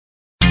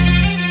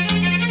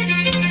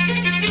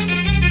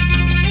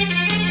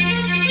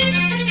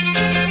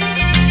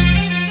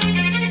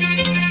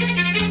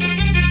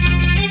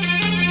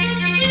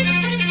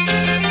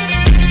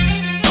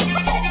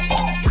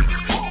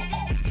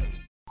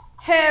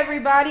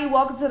everybody,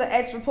 welcome to the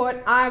X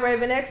Report. I'm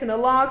Raven X, and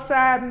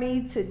alongside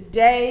me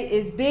today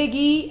is Big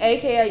E,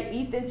 aka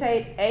Ethan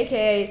Tate,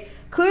 aka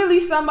clearly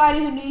somebody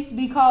who needs to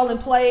be calling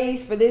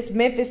plays for this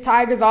Memphis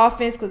Tigers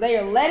offense because they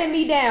are letting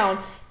me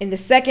down in the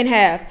second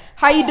half.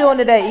 How you doing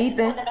today,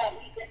 Ethan?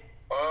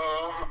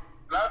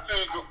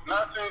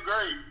 Not too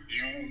great.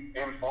 You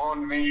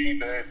informed me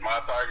that my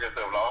Tigers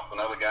have lost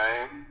another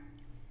game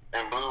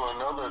and blew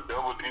another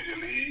double-digit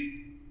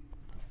lead.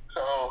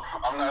 So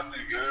I'm not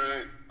too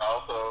good.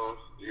 Also,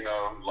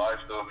 life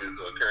stuff is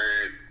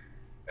occurred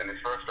and it's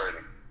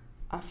frustrating.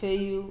 I feel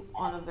you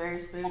on a very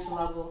spiritual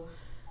level.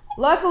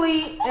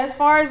 Luckily, as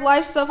far as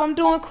life stuff, I'm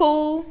doing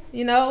cool.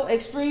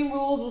 Extreme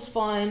Rules was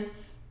fun,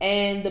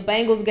 and the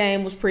Bengals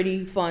game was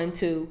pretty fun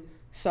too.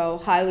 So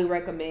highly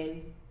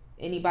recommend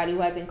anybody who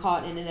hasn't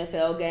caught an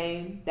NFL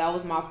game. That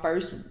was my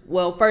first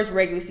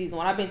regular season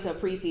one. I've been to a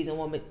preseason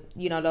one, but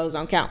those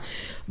don't count.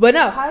 But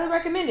no, highly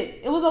recommend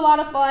it. It was a lot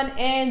of fun,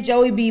 and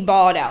Joey B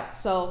balled out.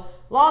 So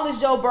long as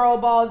Joe Burrow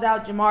balls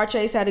out, Jamar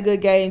Chase had a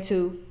good game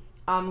too.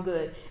 I'm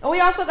good. And we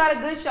also got a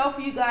good show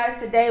for you guys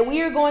today.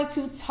 We are going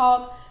to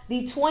talk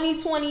the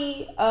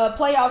 2020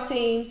 playoff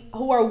teams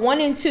who are 1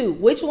 and 2.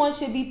 Which ones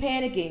should be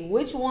panicking?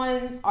 Which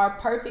ones are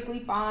perfectly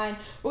fine?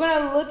 We're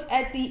going to look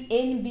at the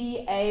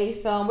NBA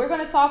some. We're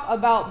going to talk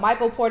about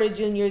Michael Porter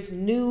Jr.'s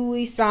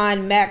newly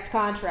signed max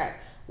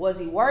contract. Was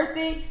he worth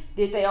it?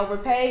 Did they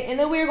overpay? And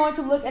then we're going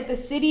to look at the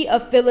city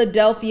of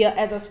Philadelphia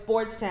as a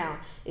sports town.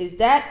 Is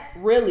that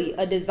really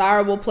a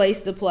desirable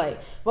place to play?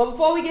 But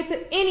before we get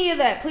to any of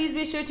that, please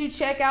be sure to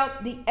check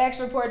out the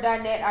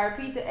xreport.net. I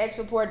repeat, the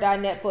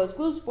xreport.net for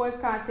exclusive sports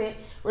content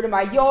written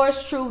by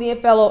yours truly and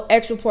fellow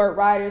X Report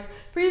writers.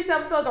 Previous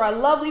episodes are our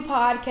lovely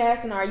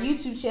podcast and our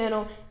YouTube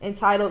channel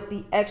entitled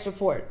The X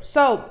Report.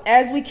 So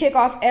as we kick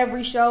off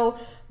every show,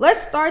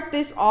 let's start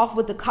this off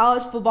with the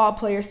college football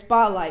player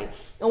spotlight.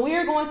 And we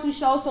are going to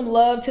show some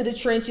love to the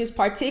trenches,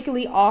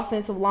 particularly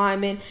offensive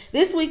linemen.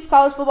 This week's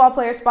college football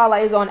player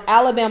spotlight is on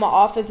Alabama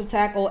offensive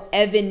tackle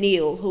Evan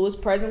Neal, who is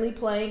presently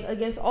playing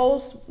against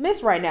Ole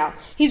Miss right now.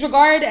 He's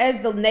regarded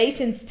as the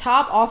nation's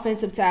top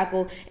offensive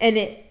tackle,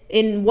 and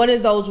in one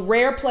of those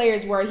rare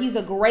players where he's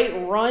a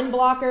great run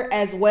blocker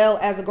as well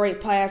as a great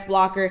pass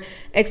blocker.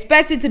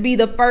 Expected to be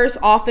the first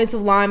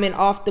offensive lineman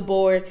off the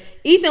board.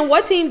 Ethan,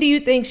 what team do you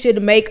think should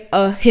make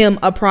him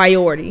a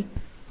priority?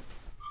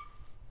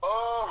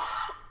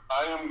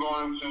 I am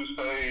going to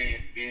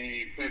say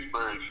the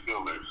Pittsburgh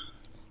Steelers.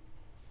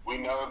 We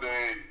know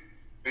that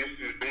this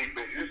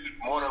is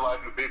more than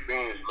likely Big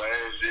Ben's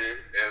last year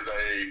as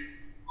a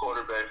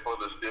quarterback for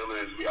the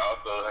Steelers. We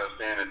also have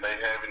seen that they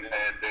haven't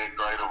had that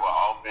great of an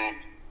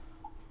offense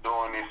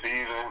during this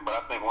season, but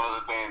I think one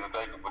of the things that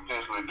they can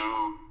potentially do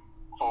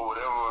for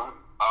whatever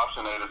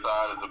option they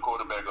decide as the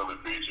quarterback of the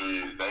future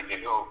is they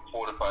can help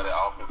fortify the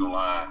offensive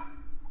line.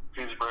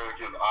 Pittsburgh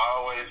has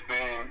always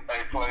been a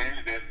place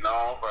that's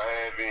known for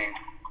having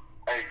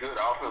a good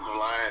offensive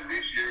line.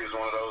 This year is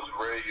one of those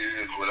rare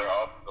years where their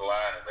offensive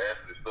line is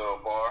actually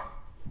subpar.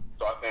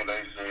 So I think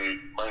they should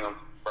bring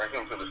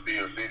him to the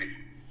Steel City.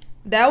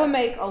 That would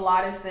make a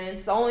lot of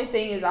sense. The only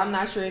thing is I'm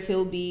not sure if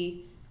he'll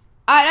be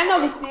I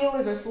know the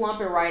Steelers are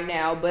slumping right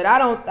now, but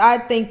I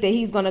think that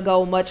he's going to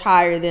go much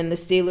higher than the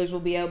Steelers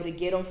will be able to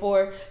get him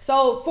for.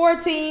 So for a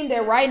team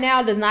that right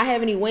now does not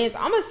have any wins,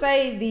 I'm going to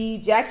say the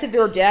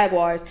Jacksonville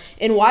Jaguars.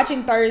 In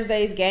watching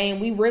Thursday's game,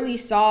 we really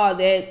saw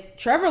that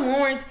Trevor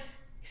Lawrence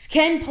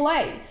can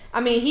play.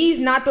 I mean,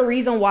 he's not the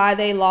reason why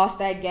they lost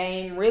that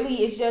game.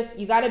 Really, it's just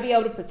you got to be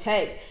able to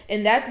protect,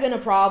 and that's been a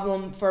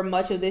problem for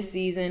much of this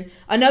season.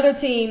 Another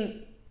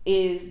team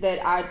is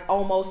that I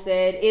almost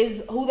said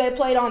is who they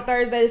played on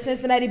Thursday, the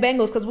Cincinnati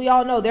Bengals, because we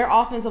all know their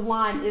offensive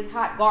line is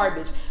hot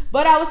garbage.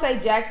 But I would say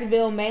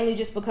Jacksonville, mainly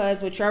just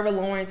because with Trevor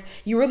Lawrence,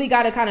 you really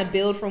got to kind of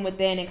build from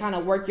within and kind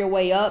of work your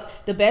way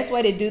up. The best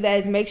way to do that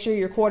is make sure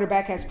your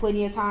quarterback has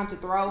plenty of time to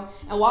throw.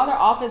 And while their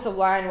offensive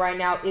line right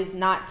now is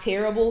not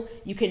terrible,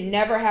 you can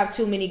never have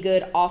too many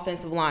good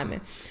offensive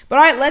linemen. But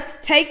all right, let's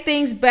take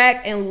things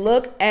back and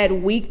look at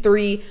week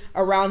 3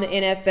 around the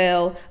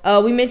NFL.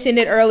 We mentioned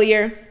it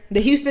earlier. The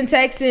Houston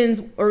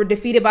Texans were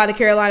defeated by the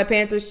Carolina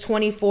Panthers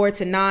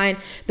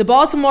 24-9. The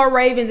Baltimore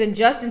Ravens and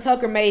Justin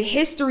Tucker made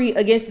history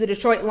against the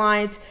Detroit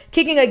Lions,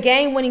 kicking a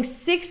game-winning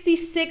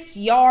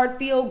 66-yard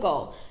field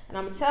goal. And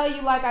I'm going to tell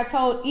you, like I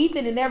told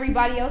Ethan and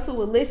everybody else who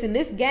would listen,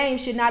 this game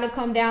should not have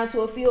come down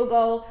to a field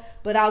goal,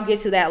 but I'll get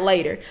to that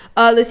later.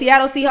 The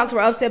Seattle Seahawks were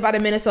upset by the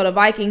Minnesota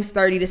Vikings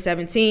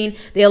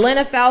 30-17. The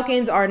Atlanta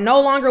Falcons are no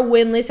longer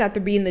winless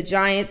after beating the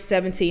Giants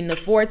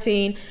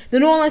 17-14. The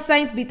New Orleans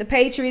Saints beat the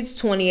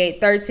Patriots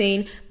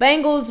 28-13.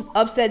 Bengals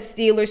upset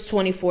Steelers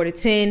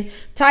 24-10.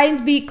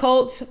 Titans beat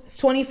Colts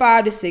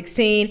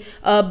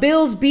 25-16.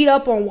 Bills beat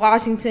up on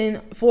Washington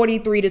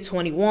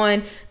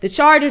 43-21. The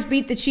Chargers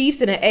beat the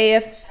Chiefs in an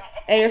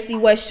AFC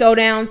West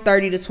showdown,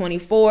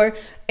 30-24.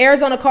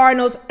 Arizona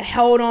Cardinals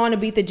held on to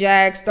beat the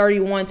Jags,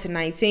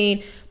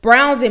 31-19.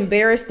 Browns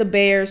embarrassed the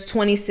Bears,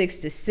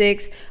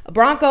 26-6.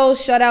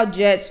 Broncos shut out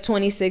Jets,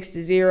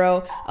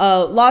 26-0.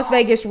 Las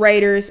Vegas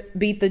Raiders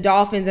beat the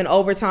Dolphins in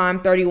overtime,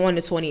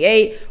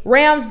 31-28.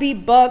 Rams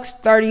beat Bucks,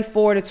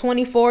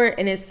 34-24.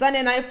 And in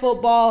Sunday Night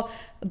Football,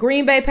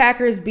 Green Bay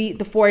Packers beat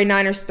the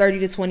 49ers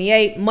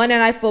 30-28. Monday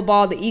Night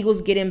Football, the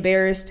Eagles get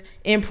embarrassed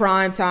in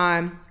prime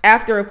time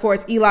after, of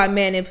course, Eli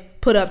Manning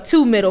put up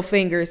 2 middle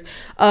fingers,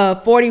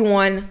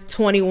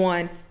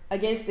 41-21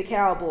 against the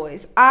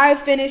Cowboys. I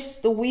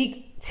finished the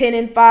week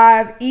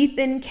 10-5.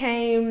 Ethan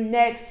came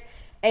next,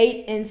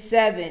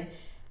 8-7.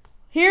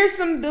 Here's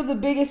some of the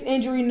biggest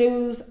injury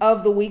news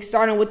of the week,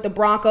 starting with the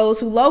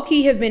Broncos, who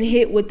low-key have been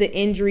hit with the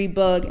injury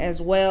bug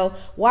as well.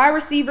 Wide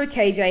receiver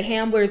KJ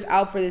Hamler is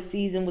out for the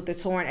season with the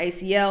torn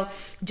ACL.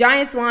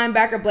 Giants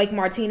linebacker Blake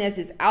Martinez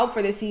is out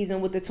for the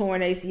season with the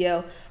torn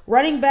ACL.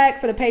 Running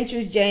back for the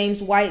Patriots,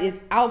 James White, is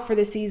out for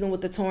the season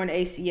with the torn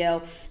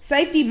ACL.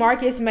 Safety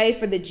Marcus May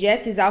for the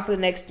Jets is out for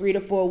the next 3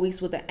 to 4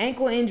 weeks with an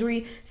ankle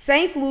injury.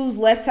 Saints lose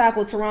left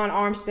tackle Teron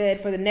Armstead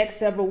for the next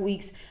several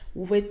weeks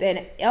with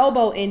an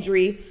elbow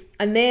injury.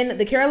 And then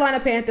the Carolina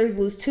Panthers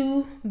lose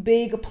 2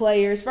 big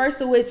players.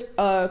 First of which,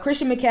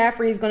 Christian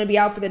McCaffrey is going to be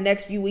out for the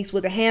next few weeks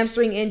with a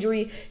hamstring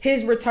injury.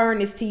 His return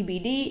is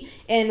TBD.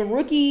 And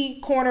rookie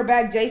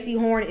cornerback J.C.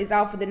 Horn is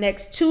out for the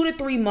next 2 to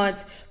 3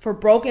 months for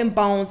broken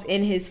bones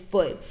in his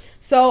foot.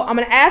 So I'm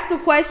going to ask a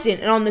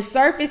question, and on the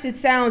surface it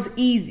sounds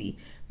easy.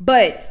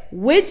 But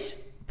which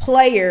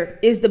player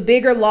is the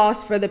bigger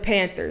loss for the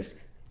Panthers?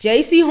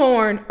 J.C.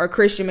 Horn or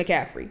Christian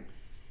McCaffrey?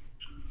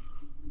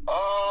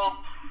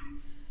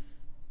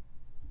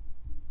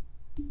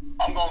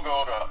 I'm going to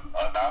go to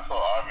a not so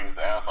obvious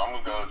answer. I'm going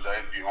to go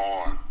J.C.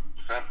 Horn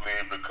simply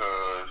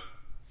because,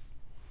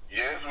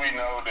 yes, we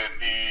know that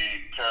the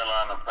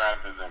Carolina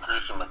Panthers and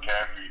Christian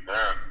McCaffrey,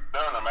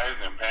 they're an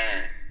amazing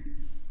pairing.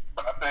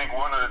 But I think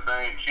one of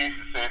the key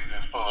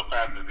successes for the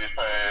Panthers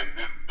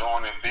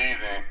during this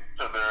season,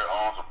 to their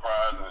own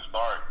surprise and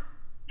start,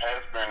 has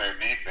been their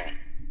defense.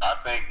 I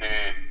think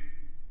that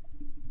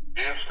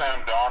if Sam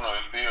Darnold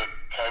is still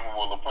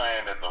capable of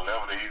playing at the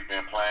level that he's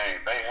been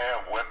playing, they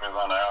have weapons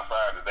on the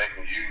outside that they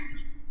can use.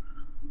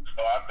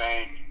 So I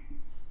think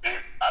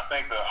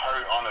the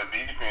hurt on the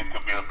defense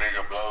could be a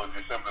bigger blow,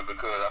 just simply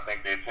because I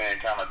think their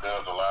team kind of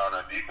does allow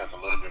their defense a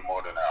little bit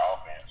more than their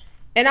offense.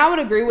 And I would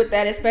agree with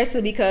that,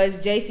 especially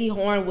because J.C.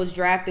 Horn was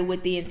drafted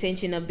with the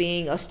intention of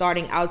being a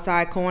starting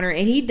outside corner,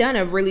 and he done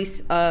a really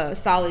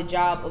solid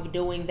job of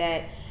doing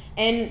that.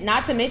 And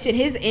not to mention,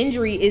 his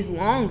injury is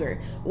longer,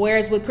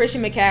 whereas with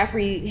Christian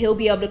McCaffrey, he'll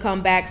be able to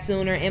come back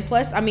sooner. And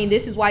plus, I mean,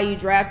 this is why you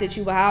drafted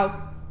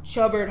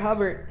Chuba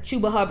Hubbard,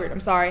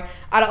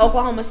 out of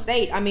Oklahoma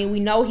State. I mean, we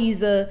know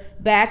he's a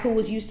back who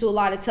was used to a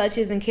lot of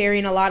touches and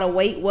carrying a lot of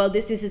weight. Well,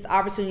 this is his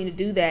opportunity to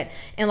do that.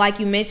 And like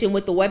you mentioned,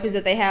 with the weapons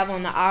that they have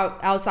on the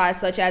outside,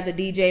 such as a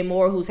DJ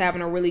Moore, who's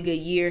having a really good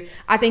year,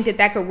 I think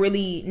that could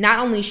really not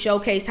only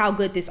showcase how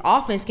good this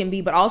offense can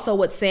be, but also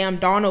what Sam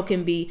Darnold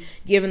can be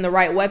given the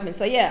right weapons.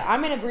 So, yeah,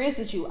 I'm in agreement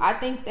with you. I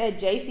think that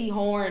J.C.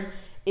 Horn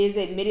is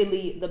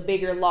admittedly the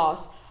bigger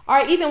loss. All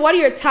right, Ethan, what are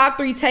your top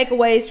 3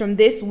 takeaways from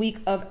this week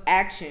of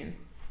action?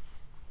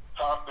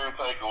 Top 3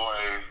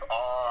 takeaways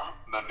are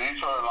the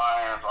Detroit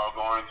Lions are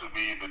going to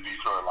be the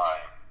Detroit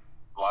Lions.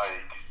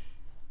 Like,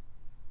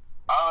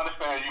 I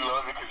understand you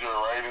love it because you're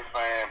a Raiders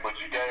fan, but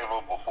you gave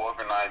up a 4th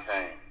and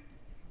 19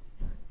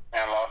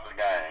 and lost the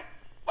game.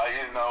 Like,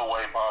 there's no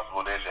way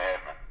possible that should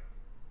happen.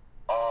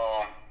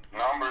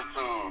 Number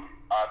 2,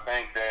 I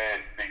think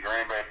that the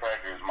Green Bay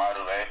Packers might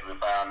have actually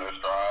found their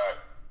stride.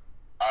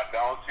 I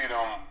don't see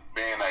them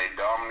being a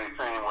dominant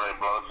team where they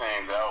blow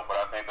teams out, but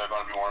I think they're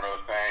going to be one of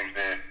those teams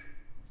that,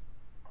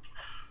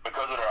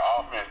 because of their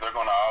offense, they're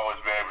going to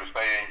always be able to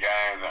stay in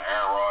games, and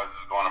Aaron Rodgers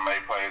is going to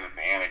make plays at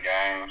the end of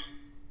games.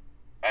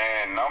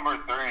 And number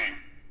 3,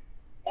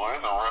 well,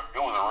 it was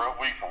a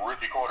rough week for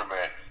rookie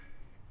quarterbacks.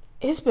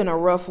 It's been a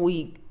rough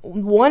week.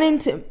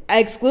 1-10,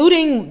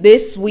 excluding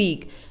this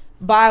week.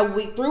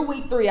 Through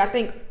week 3, I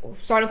think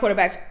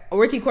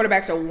rookie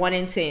quarterbacks are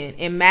 1-10,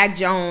 and Mac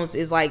Jones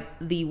is like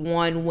the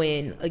 1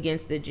 win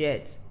against the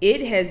Jets.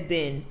 It has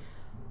been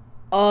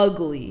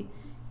ugly,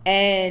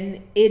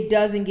 and it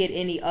doesn't get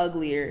any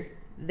uglier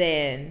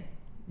than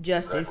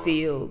Justin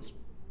Fields.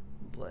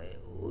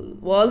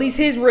 Well, at least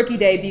his rookie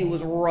debut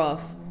was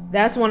rough.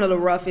 That's one of the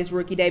roughest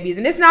rookie debuts,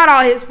 and it's not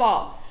all his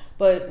fault,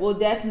 but we'll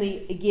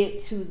definitely get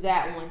to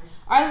that one.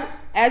 All right,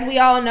 as we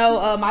all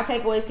know, my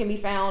takeaways can be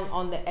found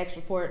on the X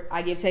Report.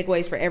 I give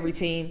takeaways for every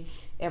team,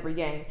 every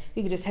game.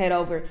 You can just head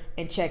over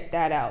and check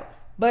that out.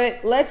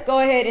 But let's go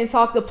ahead and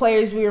talk the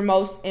players we were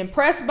most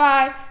impressed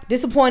by,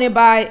 disappointed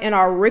by, and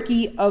our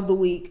rookie of the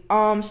week.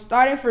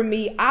 Starting for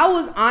me, I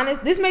was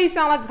honest. This may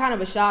sound like kind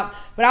of a shock,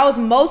 but I was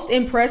most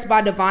impressed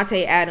by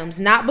Devontae Adams.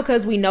 Not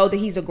because we know that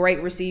he's a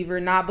great receiver,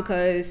 not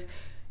because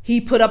he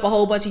put up a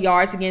whole bunch of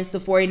yards against the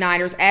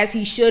 49ers, as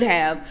he should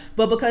have,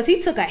 but because he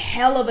took a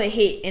hell of a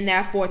hit in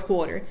that 4th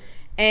quarter.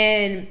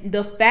 And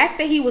the fact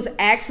that he was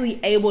actually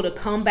able to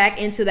come back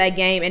into that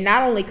game and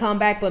not only come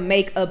back but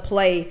make a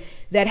play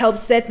that helped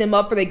set them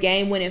up for the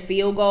game-winning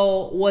field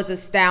goal was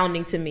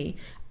astounding to me.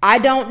 I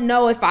don't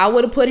know if I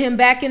would have put him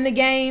back in the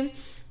game,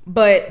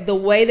 but the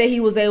way that he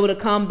was able to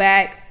come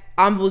back,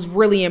 I was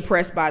really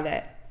impressed by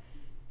that.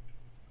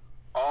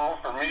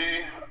 For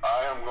me,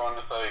 I am going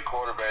to say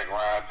quarterback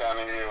Ryan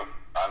Tannehill.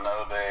 I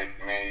know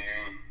that me and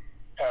you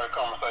had a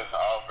conversation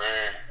off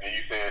air, and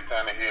you said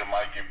Tannehill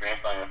might get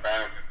benched on your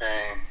fantasy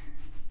team.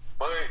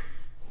 But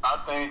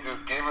I think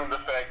just given the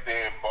fact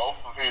that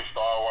both of his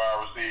star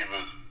wide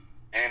receivers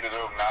ended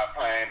up not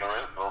playing the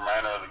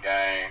remainder of the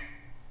game,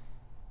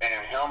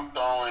 and him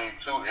throwing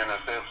 2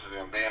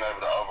 interceptions and being able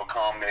to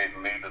overcome that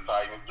and lead the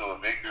Titans to a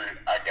victory,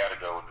 I got to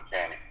go with the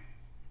Tanny.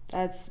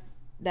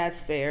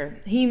 That's fair.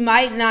 He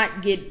might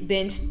not get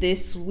benched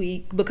this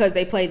week because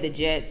they play the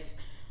Jets,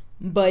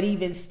 but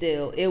even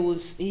still,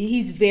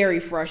 he's very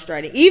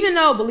frustrating. Even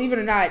though, believe it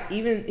or not,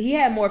 even he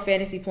had more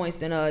fantasy points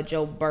than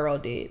Joe Burrow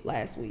did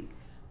last week.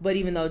 But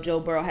even though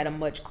Joe Burrow had a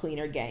much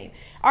cleaner game.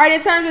 All right,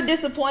 in terms of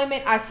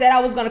disappointment, I said I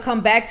was going to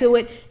come back to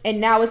it, and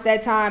now it's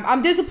that time.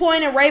 I'm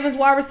disappointed in Ravens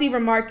wide receiver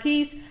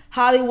Marquise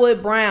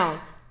Hollywood Brown.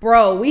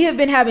 Bro, we have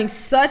been having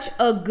such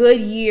a good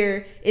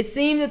year. It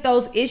seemed that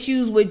those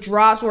issues with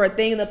drops were a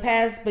thing in the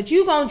past, but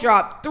you going to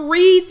drop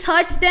 3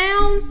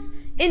 touchdowns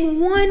in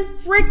one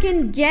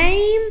freaking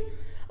game?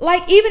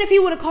 Like, even if he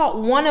would have caught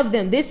one of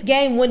them, this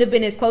game wouldn't have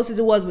been as close as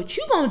it was, but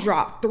you going to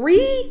drop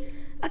 3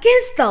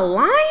 against the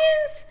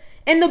Lions?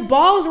 And the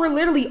balls were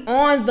literally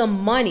on the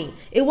money.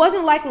 It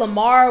wasn't like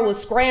Lamar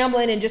was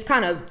scrambling and just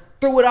kind of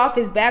threw it off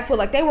his back foot.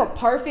 Like, they were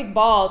perfect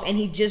balls, and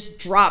he just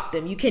dropped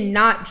them. You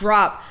cannot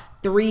drop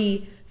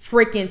 3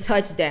 freaking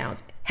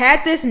touchdowns.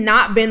 Had this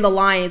not been the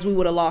Lions, we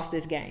would have lost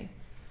this game.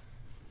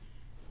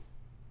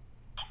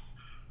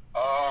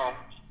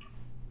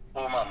 Who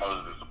am I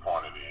most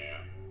disappointed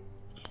in?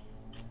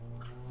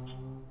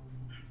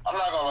 I'm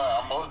not gonna lie,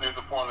 I'm most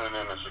disappointed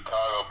in the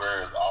Chicago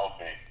Bears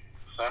offense,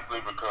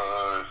 simply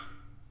because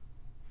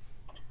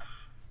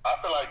I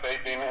feel like they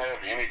didn't have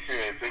any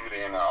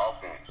creativity in their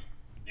offense.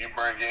 You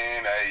bring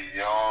in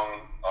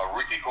a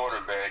rookie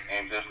quarterback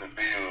in Justin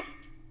Fields,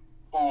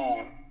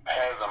 who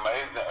has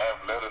amazing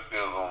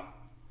athleticism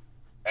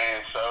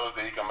and shows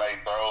that he can make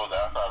throws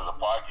outside of the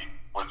pocket,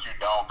 but you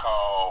don't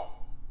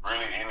call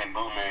really any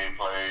bootleg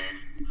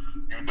plays.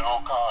 You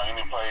don't call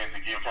any plays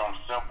to give him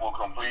simple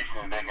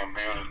completions that can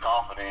build his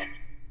confidence.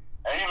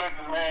 And you let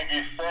this man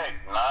get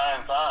sacked 9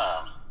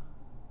 times.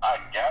 I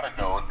gotta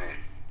go with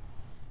it.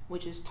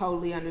 Which is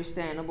totally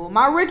understandable.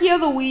 My rookie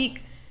of the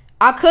week,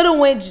 I could have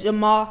went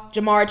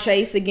Jamar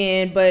Chase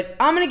again, but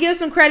I'm going to give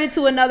some credit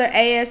to another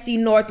AFC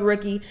North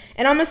rookie,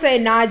 and I'm going to say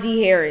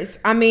Najee Harris.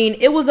 I mean,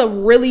 it was a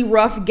really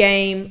rough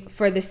game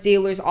for the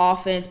Steelers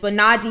offense, but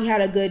Najee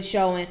had a good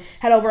showing,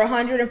 had over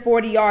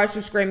 140 yards for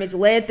scrimmage,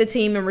 led the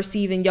team in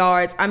receiving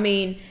yards. I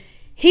mean,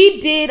 he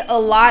did a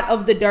lot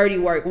of the dirty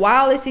work.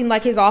 While it seemed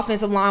like his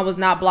offensive line was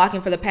not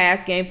blocking for the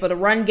pass game, for the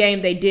run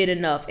game, they did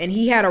enough. And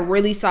he had a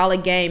really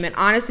solid game and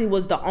honestly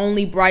was the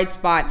only bright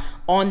spot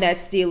on that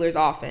Steelers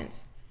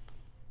offense.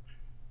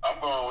 I'm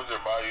going with your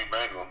Bayou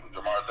Bengals,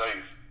 Jamar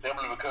Chase,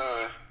 simply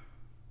because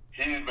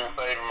he's been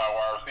saving my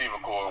wide receiver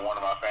core in one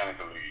of my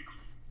fantasy leagues.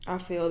 I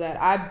feel that.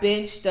 I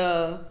benched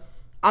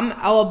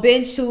I'll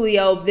bench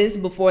Julio this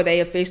before they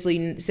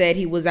officially said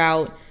he was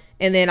out.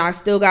 And then I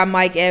still got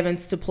Mike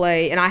Evans to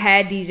play. And I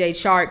had DJ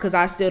Chark because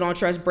I still don't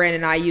trust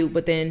Brandon Ayuk.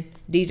 But then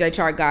DJ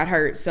Chark got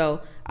hurt.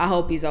 So I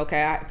hope he's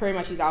okay. Pretty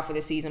much he's out for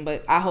the season.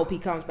 But I hope he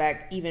comes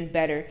back even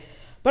better.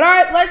 But all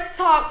right, let's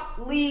talk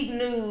league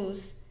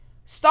news.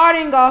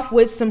 Starting off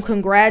with some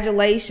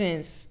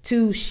congratulations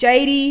to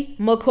Shady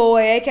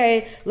McCoy,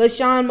 a.k.a.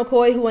 LaShawn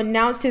McCoy, who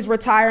announced his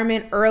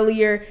retirement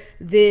earlier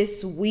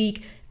this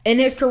week. In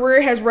his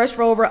career, has rushed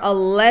for over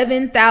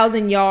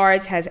 11,000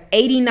 yards, has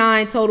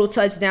 89 total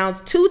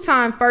touchdowns,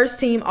 2-time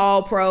first-team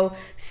All-Pro,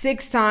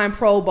 6-time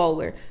Pro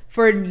Bowler.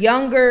 For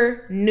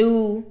younger,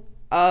 new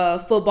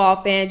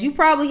football fans, you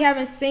probably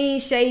haven't seen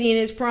Shady in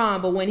his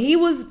prime, but when he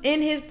was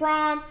in his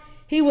prime,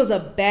 he was a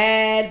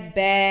bad,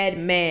 bad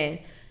man.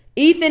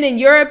 Ethan, in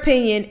your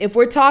opinion, if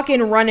we're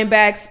talking running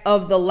backs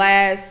of the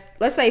last,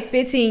 let's say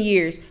 15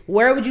 years,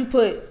 where would you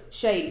put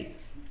Shady?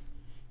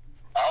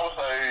 I would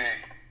say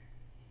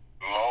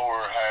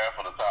lower half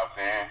of the top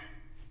 10.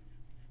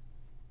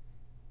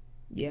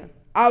 Yeah,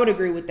 I would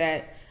agree with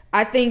that.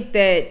 I think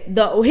that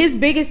his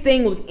biggest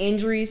thing was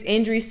injuries.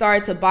 Injuries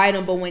started to bite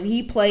him, but when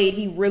he played,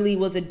 he really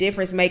was a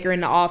difference maker in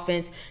the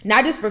offense,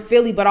 not just for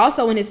Philly, but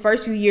also in his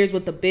first few years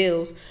with the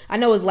Bills. I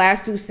know his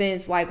last 2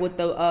 stints, like with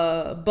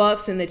the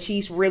Bucks and the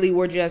Chiefs, really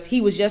were he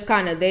was just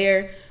kind of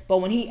there. But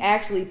when he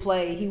actually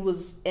played, he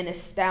was an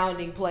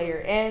astounding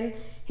player, and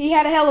he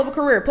had a hell of a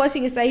career. Plus,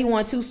 he can say he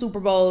won 2 Super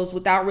Bowls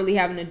without really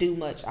having to do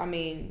much. I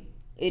mean,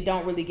 it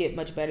don't really get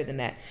much better than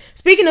that.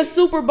 Speaking of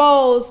Super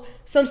Bowls,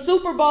 some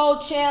Super Bowl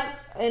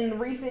champs in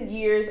recent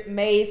years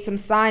made some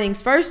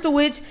signings. First of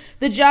which,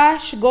 the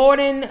Josh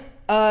Gordon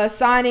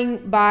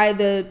signing by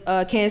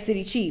the Kansas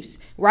City Chiefs.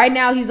 Right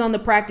now, he's on the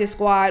practice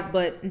squad,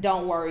 but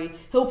don't worry.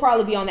 He'll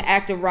probably be on the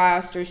active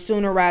roster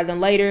sooner rather than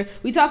later.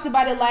 We talked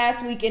about it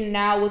last week, and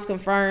now was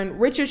confirmed.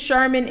 Richard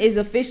Sherman is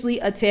officially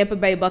a Tampa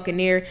Bay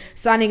Buccaneer,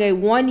 signing a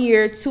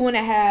 1-year,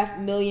 $2.5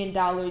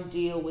 million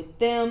deal with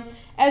them,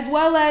 as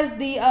well as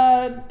the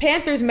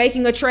Panthers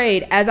making a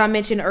trade. As I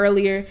mentioned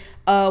earlier,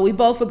 we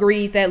both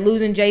agreed that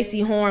losing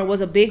J.C. Horn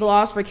was a big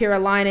loss for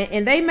Carolina,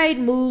 and they made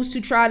moves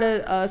to try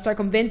to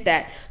circumvent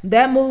that.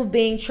 That move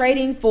being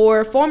trading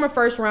for former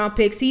first-round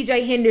pick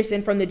C.J.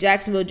 Henderson from the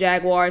Jacksonville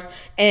Jaguars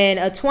and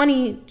a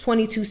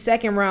 2022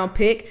 fifth-round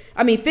pick,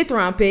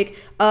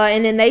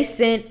 and then they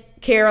sent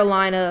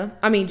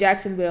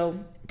Jacksonville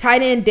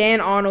tight end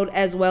Dan Arnold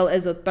as well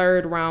as a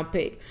 3rd-round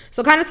pick.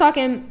 So kind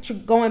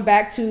of going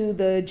back to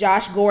the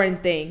Josh Gordon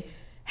thing,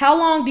 how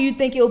long do you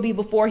think it'll be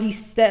before he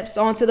steps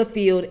onto the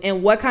field,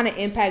 and what kind of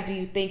impact do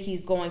you think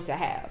he's going to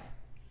have?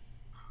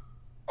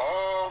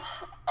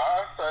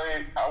 I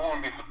say I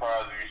wouldn't be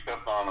surprised if he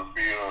stepped on the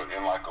field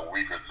in like a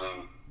week or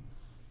two.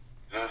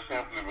 Just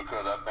simply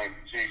because I think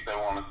the Chiefs, they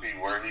want to see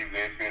where he's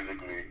at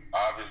physically.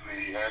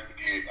 Obviously, he has to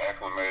get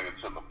acclimated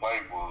to the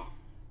playbook.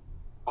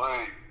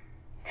 But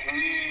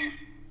he's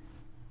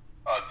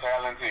a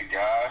talented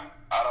guy.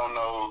 I don't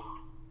know.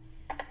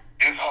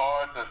 It's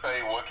hard to say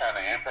what kind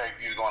of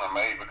impact he's going to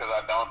make because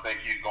I don't think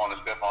he's going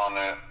to step on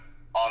the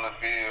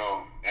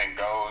field and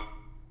go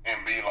and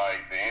be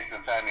like the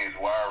instantaneous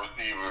wide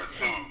receiver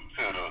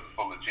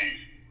for the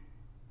Chiefs.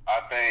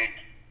 I think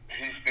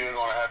he's still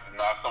going to have to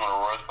knock some of the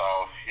rust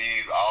off.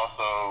 He's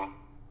also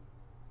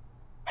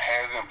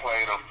hasn't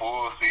played a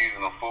full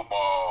season of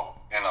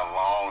football in a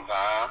long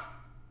time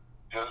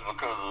just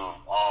because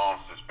of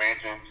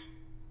suspensions.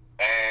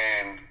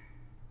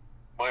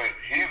 But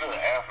he's an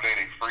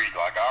athletic freak.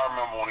 Like, I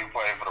remember when he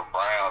played for the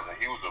Browns, and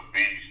he was a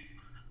beast.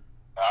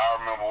 I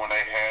remember when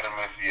they had him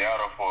in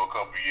Seattle for a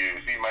couple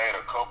years. He made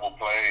a couple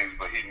plays,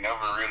 but he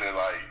never really,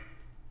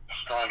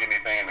 strung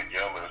anything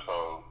together.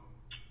 So,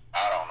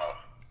 I don't know.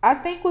 I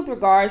think with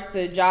regards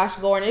to Josh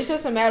Gordon, it's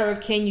just a matter of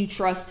can you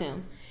trust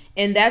him?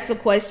 And that's a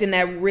question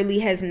that really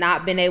has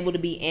not been able to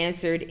be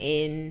answered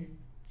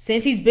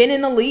since he's been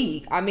in the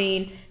league. I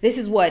mean, this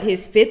is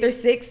his 5th or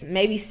 6th,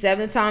 maybe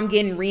 7th time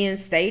getting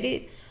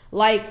reinstated.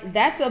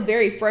 That's a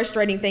very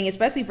frustrating thing,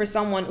 especially for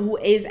someone who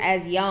is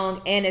as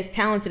young and as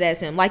talented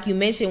as him. Like you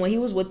mentioned, when he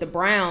was with the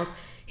Browns,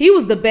 he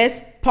was the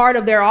best part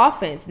of their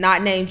offense,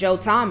 not named Joe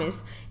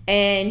Thomas.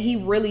 And he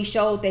really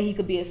showed that he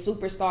could be a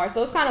superstar.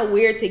 So it's kind of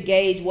weird to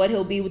gauge what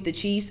he'll be with the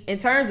Chiefs. In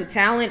terms of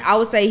talent, I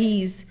would say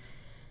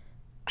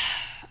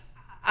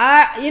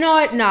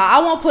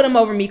I won't put him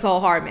over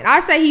Mecole Hardman. I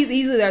say he's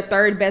easily their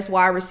 3rd best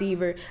wide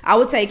receiver. I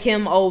would take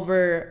him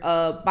over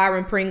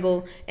Byron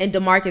Pringle and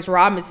Demarcus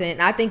Robinson.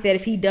 And I think that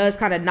if he does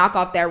kind of knock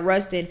off that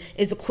rust and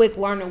is a quick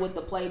learner with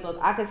the playbook,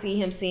 I could see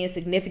him seeing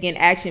significant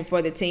action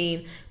for the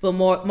team. But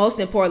most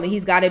importantly,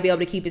 he's got to be able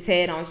to keep his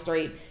head on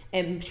straight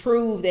and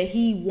prove that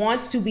he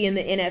wants to be in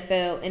the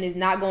NFL and is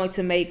not going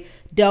to make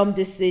dumb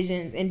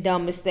decisions and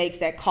dumb mistakes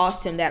that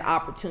cost him that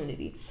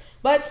opportunity.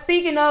 But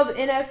speaking of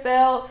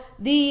NFL,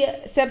 the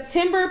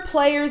September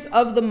Players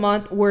of the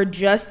Month were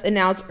just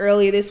announced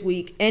earlier this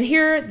week. And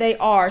here they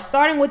are,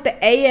 starting with the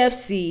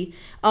AFC.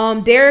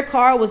 Derek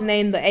Carr was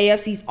named the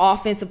AFC's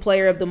Offensive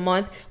Player of the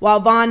Month,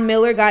 while Von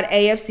Miller got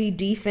AFC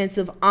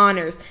Defensive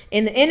Honors.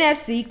 In the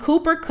NFC,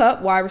 Cooper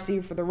Kupp, wide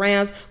receiver for the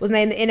Rams, was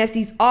named the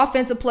NFC's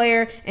Offensive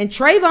Player, and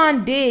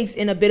Trayvon Diggs,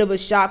 in a bit of a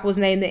shock, was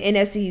named the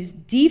NFC's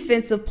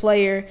Defensive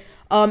Player.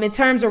 In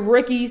terms of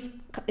rookies,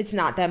 it's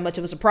not that much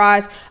of a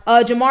surprise.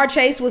 Jamar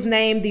Chase was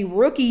named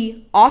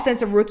the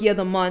Offensive Rookie of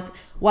the Month,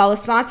 while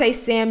Asante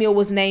Samuel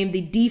was named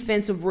the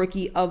Defensive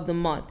Rookie of the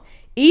Month.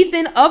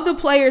 Ethan, of the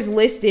players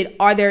listed,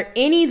 are there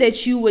any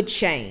that you would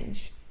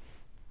change?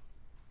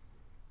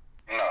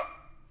 No.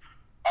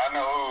 I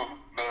know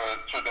the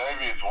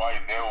Tre'Davious White,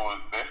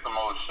 that's the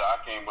most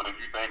shocking, but if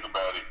you think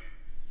about it,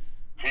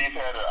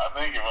 I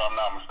think if I'm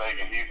not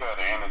mistaken, he's had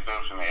an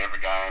interception in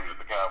every game that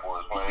the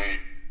Cowboys played,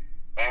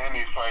 and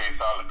he's played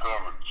solid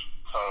coverage.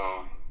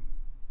 So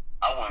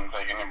I wouldn't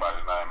take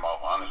anybody's name off,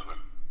 honestly.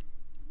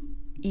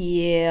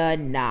 Yeah,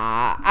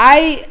 nah.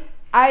 I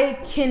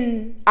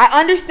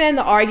understand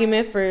the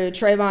argument for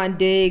Trayvon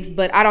Diggs,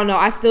 but I don't know.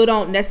 I still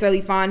don't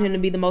necessarily find him to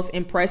be the most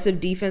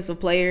impressive defensive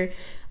player.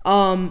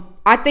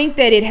 I think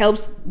that it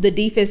helps the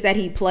defense that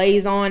he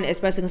plays on,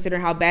 especially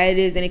considering how bad it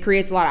is, and it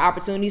creates a lot of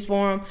opportunities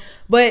for him.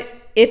 But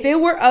if it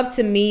were up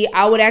to me,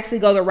 I would actually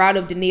go the route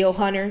of Danielle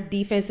Hunter,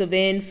 defensive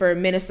end for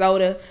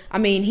Minnesota. I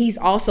mean, he's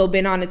also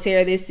been on a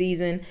tear this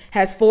season,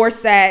 has 4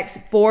 sacks,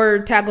 4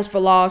 tackles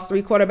for loss,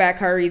 3 quarterback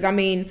hurries. I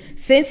mean,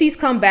 since he's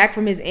come back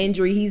from his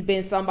injury, he's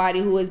been somebody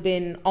who has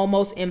been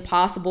almost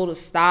impossible to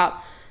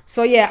stop.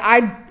 So, yeah,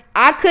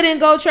 I couldn't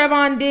go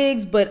Trayvon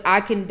Diggs, but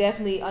I can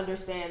definitely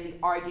understand the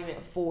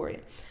argument for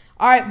it.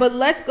 All right, but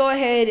let's go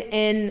ahead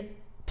and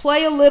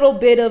play a little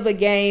bit of a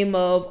game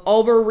of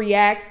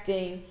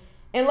overreacting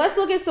And let's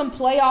look at some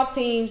playoff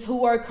teams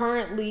who are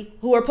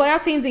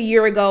playoff teams a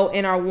year ago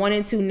and are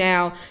 1-2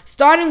 now.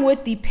 Starting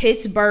with the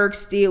Pittsburgh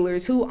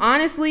Steelers, who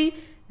honestly,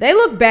 they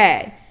look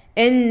bad.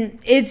 And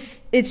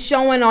it's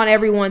showing on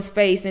everyone's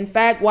face. In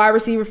fact, wide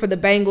receiver for the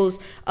Bengals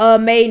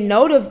made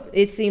note of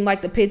it seemed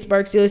like the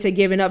Pittsburgh Steelers had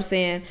given up,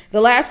 saying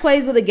the last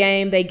plays of the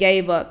game they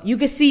gave up. You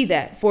could see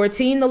that. For a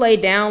team to lay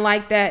down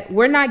like that,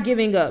 we're not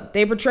giving up.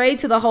 They portrayed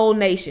to the whole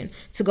nation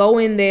to go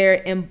in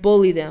there and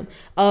bully them.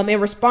 In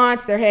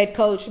response, their head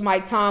coach,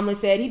 Mike Tomlin,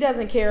 said he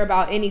doesn't care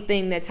about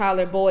anything that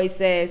Tyler Boyd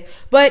says.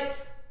 But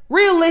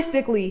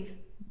realistically,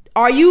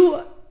 are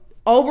you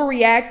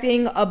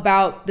overreacting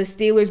about the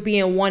Steelers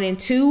being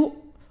 1-2,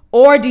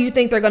 or do you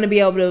think they're going to be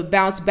able to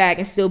bounce back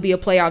and still be a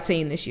playoff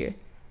team this year?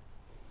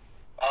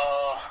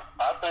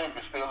 I think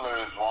the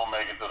Steelers won't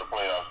make it to the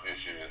playoffs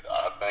this year.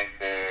 I think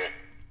that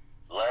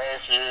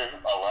last year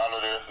a lot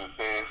of their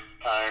success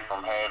came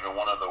from having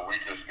one of the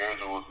weaker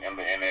schedules in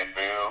the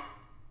NFL,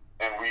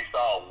 and we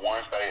saw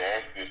once they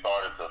actually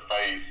started to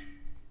face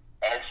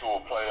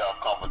actual playoff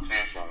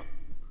competition,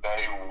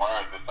 they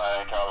weren't the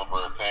same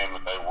caliber of team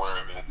that they were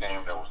in the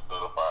team that was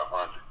still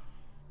 500.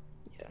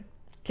 Yeah.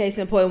 Case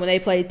in point, when they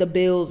played the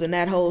Bills and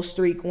that whole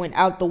streak went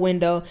out the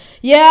window.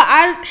 Yeah,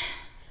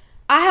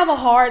 I have a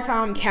hard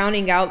time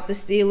counting out the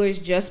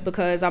Steelers just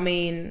because, I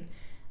mean,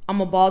 I'm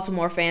a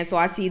Baltimore fan, so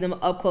I see them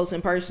up close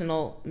and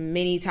personal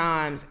many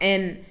times.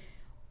 And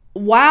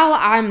while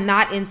I'm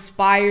not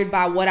inspired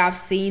by what I've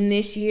seen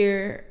this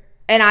year,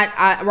 and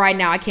I right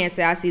now I can't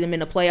say I see them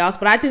in the playoffs,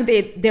 but I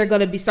think they're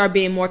going to start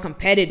being more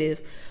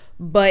competitive.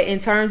 But in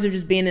terms of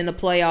just being in the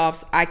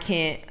playoffs, I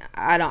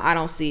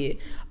don't see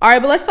it. All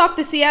right, but let's talk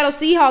the Seattle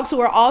Seahawks, who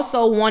are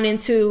also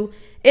 1-2.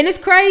 And it's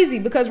crazy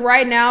because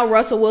right now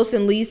Russell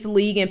Wilson leads the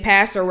league in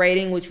passer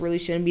rating, which really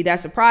shouldn't be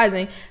that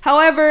surprising.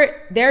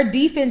 However, their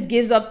defense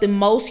gives up the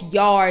most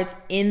yards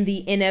in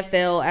the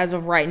NFL as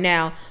of right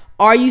now.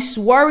 Are you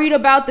worried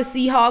about the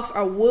Seahawks,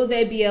 or will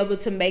they be able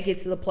to make it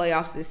to the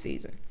playoffs this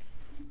season?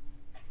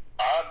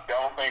 I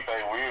don't think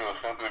they will,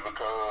 simply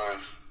because,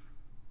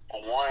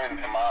 for one,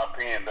 in my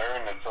opinion, they're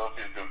in the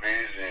toughest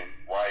division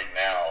right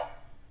now,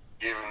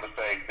 given the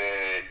fact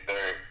that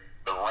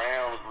the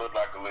Rams look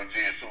like a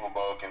legit Super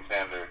Bowl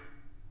contender.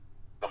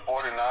 The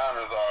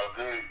 49ers are a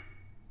good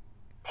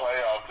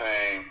playoff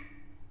team,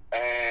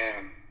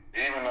 and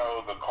even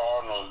though the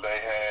Cardinals,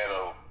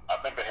 I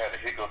think they had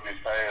a hiccup this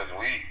past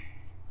week,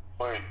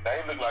 but they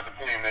look like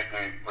a team that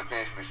could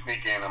potentially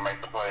sneak in and make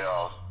the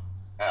playoffs.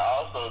 And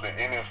also, the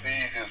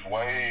NFC is just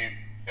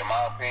in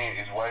my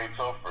opinion, is way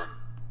tougher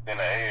than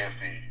the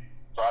AFC.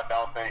 So I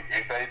don't think,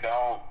 if they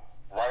don't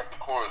write the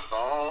course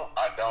soon,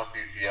 I don't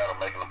see Seattle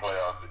making the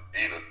playoffs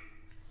either.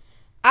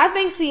 I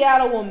think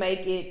Seattle will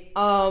make it.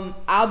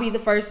 I'll be the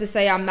first to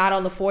say I'm not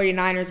on the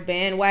 49ers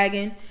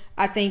bandwagon.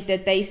 I think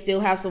that they still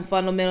have some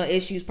fundamental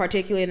issues,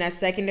 particularly in that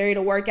secondary,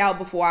 to work out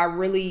before I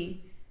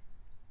really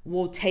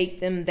will take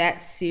them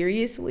that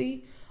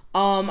seriously.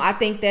 I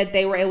think that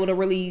they were able to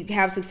really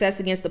have success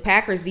against the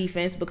Packers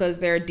defense because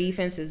their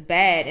defense is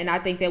bad. And I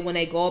think that when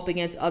they go up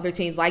against other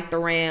teams like the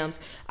Rams,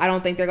 I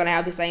don't think they're going to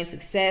have the same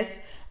success.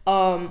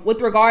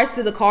 With regards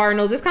to the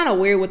Cardinals, it's kind of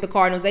weird with the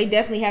Cardinals. They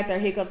definitely had their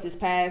hiccups this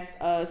past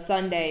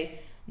Sunday,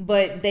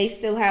 but they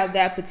still have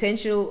that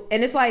potential.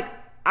 And it's like,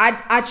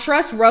 I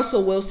trust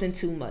Russell Wilson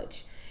too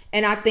much.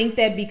 And I think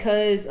that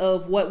because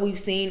of what we've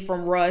seen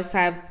from Russ,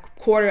 have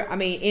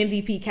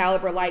MVP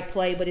caliber like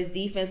play, but his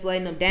defense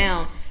letting them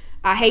down.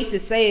 I hate to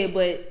say it,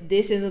 but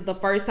this isn't the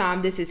first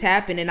time this has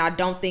happened, and I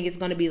don't think it's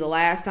going to be the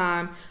last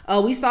time.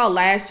 We saw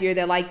last year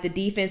that the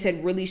defense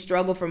had really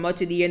struggled for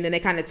much of the year, and then they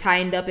kind of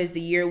tightened up as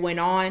the year went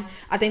on.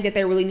 I think that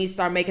they really need to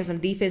start making some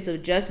defensive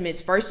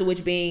adjustments, first of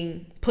which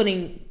being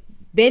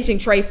benching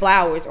Trey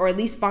Flowers, or at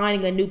least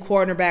finding a new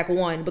cornerback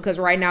one, because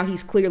right now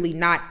he's clearly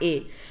not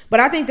it. But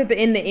I think that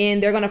in the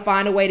end, they're going to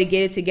find a way to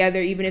get it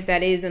together, even if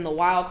that is in the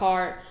wild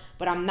card.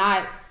 But I'm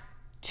not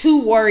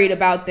too worried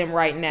about them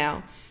right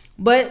now.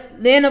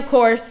 But then, of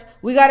course,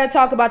 we got to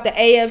talk about the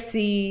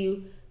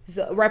AFC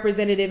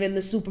representative in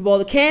the Super Bowl,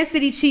 the Kansas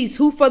City Chiefs,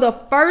 who for the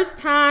first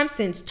time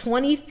since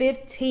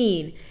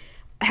 2015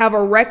 have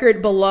a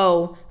record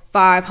below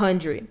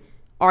 500.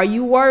 Are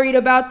you worried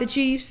about the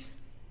Chiefs?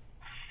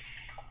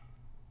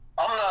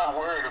 I'm not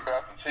worried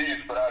about the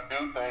Chiefs, but I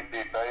do think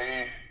that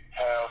they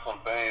have some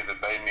things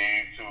that they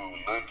need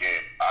to look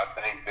at. I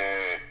think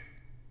that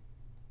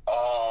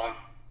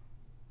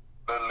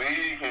the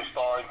league is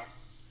starting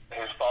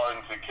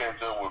to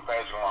catch up with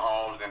Patrick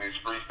Mahomes and his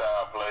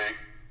freestyle play.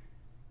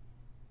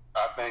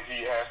 I think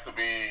he has to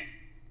be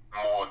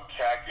more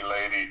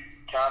calculated,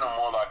 kind of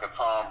more like a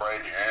Tom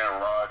Brady,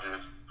 Aaron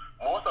Rodgers.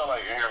 More so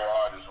like Aaron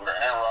Rodgers, where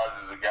Aaron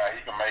Rodgers is a guy,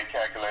 he can make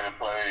calculated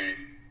plays,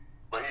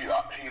 but he's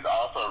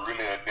also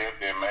really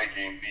adept at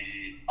making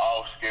the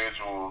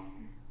off-schedule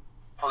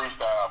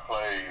freestyle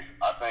plays.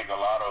 I think a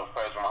lot of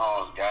Patrick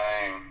Mahomes'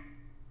 game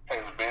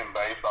has been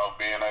based off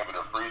being able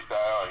to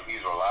freestyle, and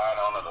he's relied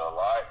on it a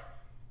lot.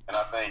 And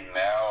I think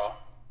now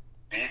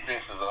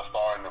defenses are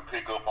starting to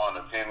pick up on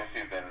the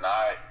tendencies and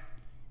not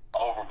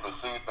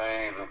pursue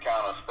things and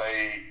kind of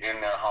stay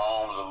in their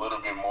homes a little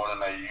bit more than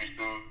they used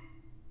to.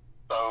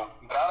 So,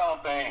 but I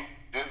don't think,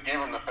 just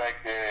given the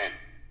fact that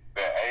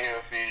the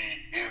AFC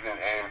isn't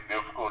as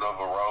difficult of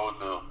a road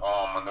to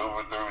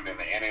maneuver through than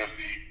the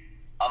NFC,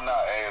 I'm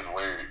not as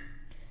worried.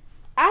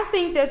 I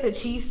think that the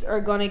Chiefs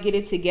are going to get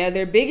it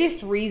together.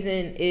 Biggest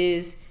reason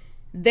is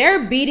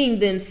they're beating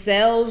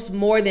themselves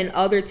more than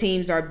other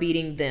teams are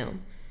beating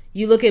them.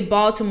 You look at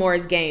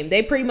Baltimore's game.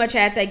 They pretty much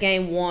had that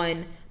game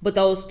won, but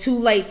those 2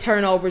 late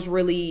turnovers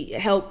really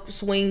helped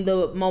swing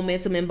the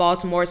momentum in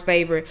Baltimore's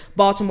favor.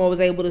 Baltimore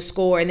was able to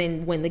score and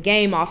then win the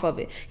game off of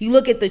it. You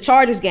look at the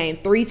Chargers game,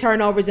 3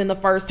 turnovers in the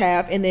first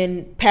half, and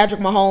then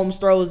Patrick Mahomes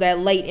throws that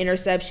late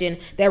interception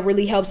that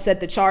really helps set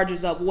the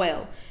Chargers up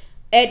well.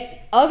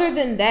 Other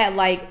than that,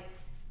 like,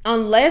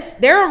 unless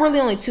there are really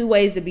only 2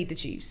 ways to beat the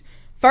Chiefs.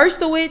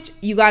 First of which,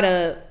 you got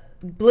to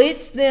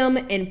blitz them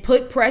and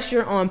put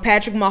pressure on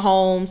Patrick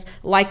Mahomes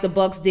like the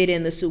Bucs did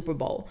in the Super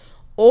Bowl.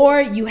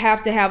 Or you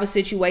have to have a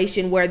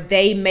situation where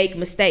they make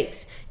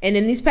mistakes. And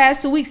in these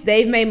past 2 weeks,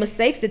 they've made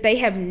mistakes that they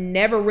have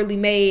never really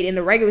made in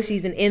the regular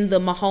season in the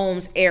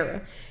Mahomes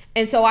era.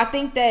 And so I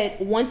think that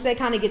once they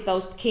kind of get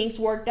those kinks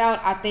worked out,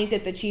 I think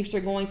that the Chiefs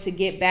are going to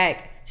get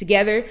back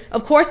together.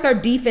 Of course, their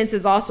defense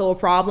is also a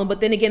problem,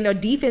 but then again, their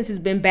defense has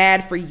been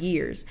bad for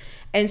years.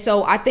 And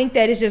so I think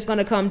that it's just going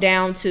to come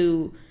down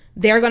to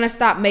they're going to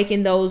stop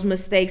making those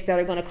mistakes that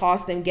are going to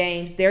cost them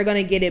games. They're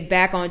going to get it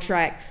back on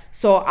track.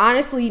 So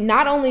honestly,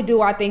 not only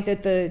do I think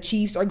that the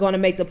Chiefs are going to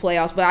make the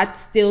playoffs, but I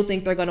still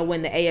think they're going to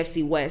win the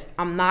AFC West.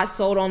 I'm not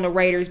sold on the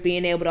Raiders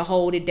being able to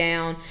hold it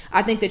down.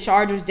 I think the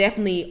Chargers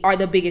definitely are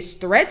the biggest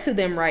threat to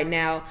them right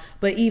now,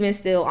 but even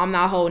still, I'm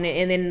not holding it.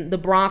 And then the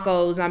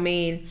Broncos, I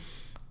mean,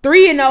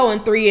 3-0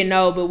 and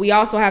 3-0, but we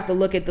also have to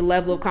look at the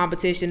level of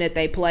competition that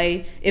they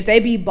play. If they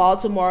beat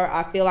Baltimore,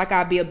 I feel like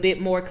I'd be a bit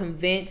more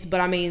convinced,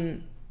 but I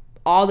mean,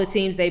 all the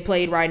teams they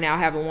played right now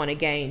haven't won a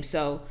game,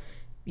 so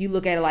you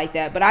look at it like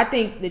that. But I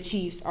think the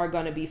Chiefs are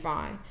going to be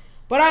fine.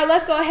 But all right,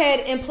 let's go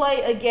ahead and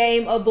play a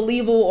game of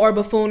believable or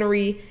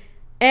buffoonery.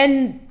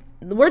 And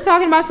we're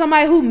talking about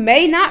somebody who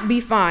may not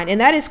be fine,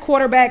 and that is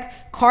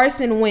quarterback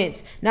Carson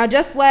Wentz. Now,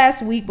 just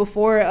last week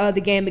before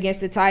the game against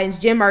the Titans,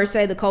 Jim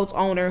Irsay, the Colts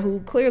owner, who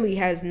clearly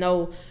has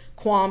no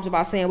qualms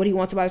about saying what he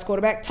wants about his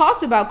quarterback,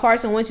 talked about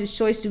Carson Wentz's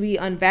choice to be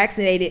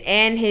unvaccinated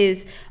and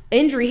his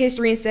injury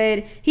history and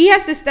said he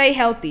has to stay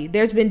healthy.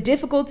 There's been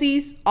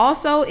difficulties.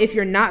 Also, if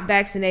you're not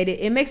vaccinated,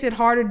 it makes it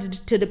harder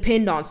to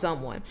depend on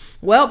someone.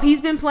 Well,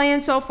 he's been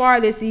playing so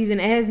far this season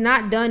and has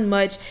not done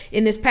much.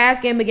 In this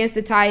past game against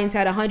the Titans,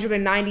 had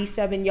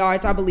 197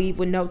 yards, I believe,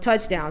 with no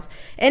touchdowns.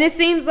 And it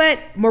seems that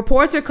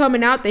reports are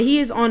coming out that he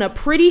is on a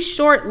pretty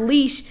short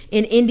leash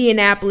in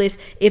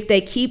Indianapolis if they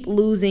keep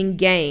losing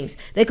games.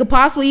 They could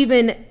possibly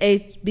even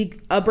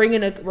bring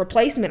in a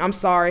replacement,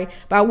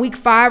 by week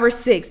 5 or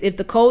 6 if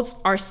the Colts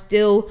are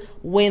still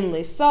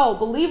winless. So,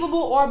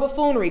 believable or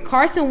buffoonery,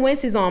 Carson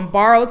Wentz is on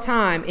borrowed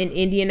time in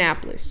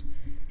Indianapolis.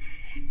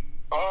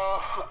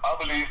 I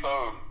believe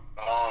so.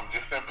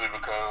 Just simply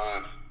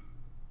because,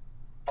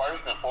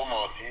 first and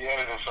foremost, he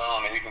hasn't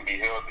shown that he can be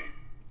healthy.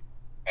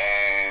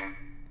 And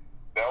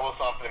that was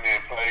something that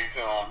plagued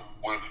him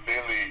with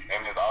Philly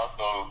and is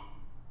also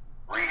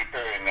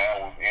reoccurring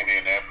now with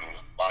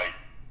Indianapolis. Like,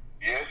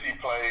 yes, he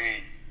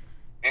played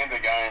in the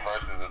game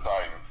versus the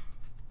Titans.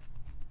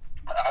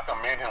 I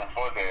commend him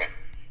for that.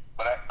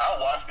 But I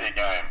watched that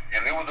game,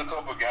 and there was a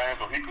couple of games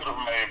where he could have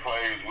made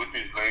plays with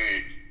his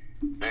legs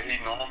that he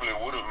normally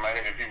would have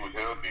made if he was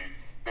healthy.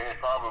 That had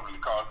probably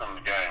cost him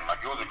the game.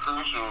 Like, it was a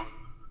crucial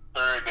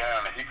 3rd down,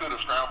 and he could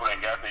have scrambled and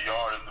got the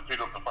yardage to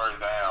pick up the 1st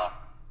down.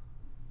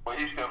 But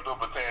he stepped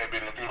up a tad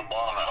bit and threw the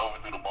ball and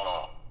overthrew the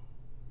ball.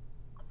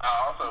 I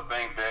also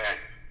think that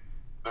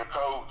the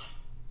coach,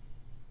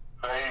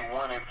 they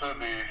went into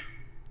this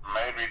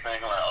maybe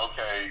thinking like,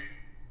 okay,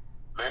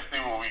 let's see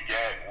what we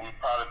got. We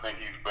probably think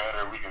he's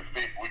better. We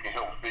can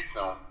help fix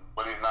him,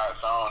 but he's not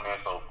shown that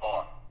so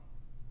far.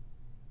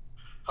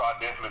 So I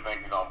definitely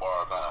think he's on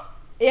borrowed time.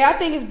 Yeah, I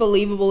think it's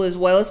believable as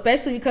well,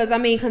 especially because, I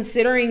mean,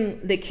 considering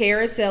the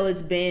carousel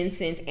it's been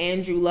since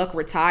Andrew Luck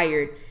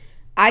retired,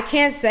 I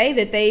can't say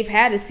that they've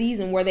had a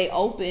season where they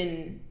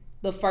open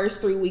the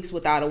first 3 weeks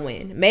without a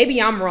win.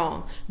 Maybe I'm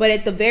wrong, but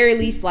at the very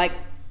least, like,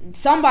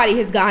 somebody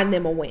has gotten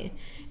them a win.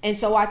 And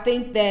so I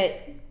think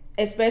that,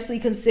 especially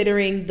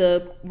considering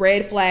the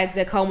red flags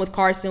that come with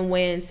Carson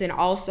Wentz and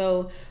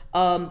also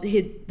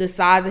the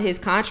size of his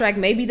contract,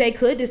 maybe they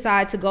could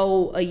decide to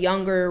go a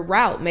younger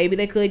route. Maybe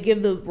they could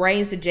give the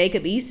reins to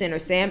Jacob Eason or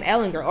Sam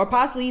Ehlinger, or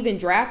possibly even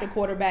draft a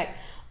quarterback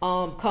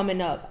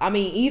coming up. I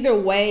mean, either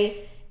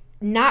way,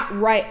 not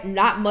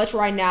much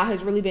right now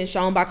has really been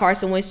shown by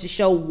Carson Wentz to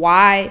show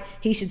why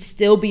he should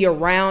still be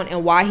around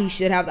and why he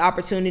should have the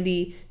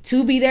opportunity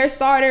to be their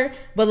starter.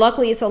 But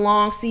luckily, it's a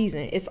long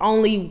season. It's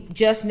only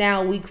just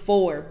now week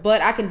 4.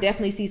 But I can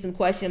definitely see some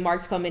question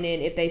marks coming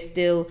in if they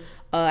still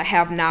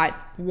have not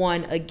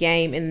won a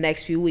game in the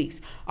next few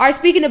weeks. All right,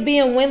 speaking of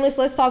being winless,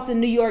 let's talk to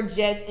New York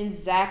Jets and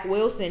Zach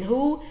Wilson,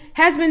 who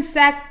has been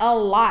sacked a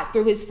lot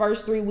through his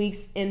first 3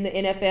 weeks in the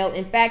NFL.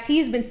 In fact, he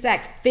has been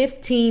sacked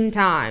 15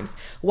 times.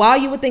 While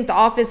you would think the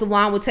offensive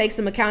line would take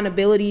some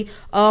accountability,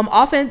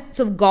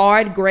 offensive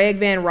guard Greg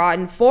Van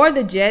Roten for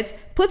the Jets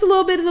puts a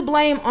little bit of the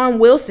blame on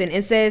Wilson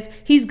and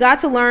says he's got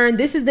to learn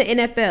this is the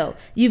NFL.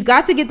 You've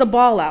got to get the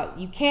ball out.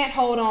 You can't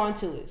hold on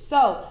to it.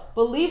 So,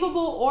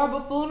 believable or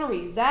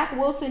buffoonery, Zach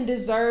Wilson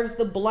deserves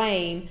the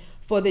blame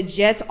for the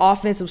Jets'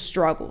 offensive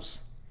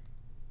struggles.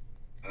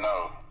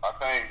 No, I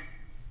think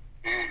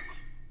it's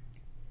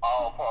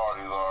all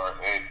parties are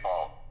at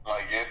fault.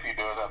 Like, yes, he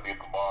does have to get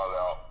the ball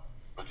out,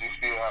 but you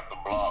still have to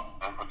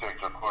block and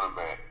protect your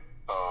quarterback.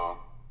 So,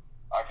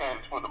 I can't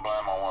just put the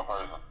blame on one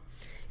person.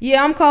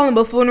 Yeah, I'm calling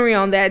buffoonery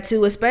on that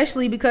too,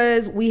 especially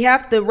because we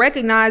have to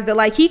recognize that,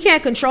 like, he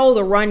can't control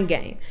the run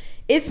game.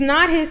 It's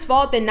not his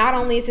fault that not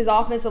only is his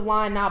offensive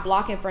line not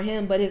blocking for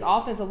him, but his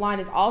offensive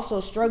line is also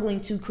struggling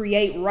to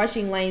create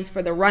rushing lanes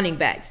for the running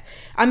backs.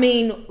 I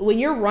mean, when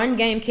your run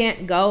game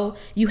can't go,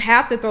 you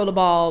have to throw the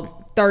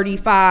ball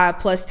 35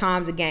 plus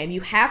times a game.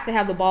 You have to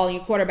have the ball in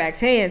your quarterback's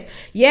hands.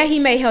 Yeah, he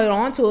may hold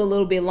on to it a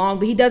little bit long,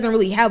 but he doesn't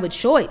really have a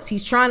choice.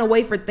 He's trying to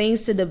wait for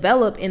things to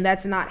develop, and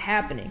that's not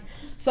happening.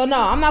 So, no,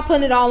 I'm not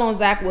putting it all on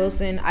Zach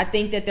Wilson. I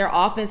think that their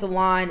offensive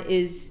line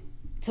is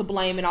to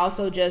blame, and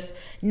also just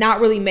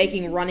not really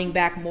making running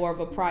back more of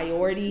a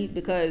priority,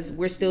 because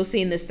we're still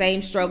seeing the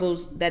same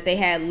struggles that they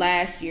had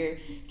last year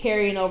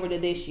carrying over to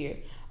this year.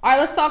 All right,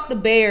 let's talk the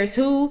Bears,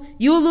 who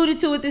you alluded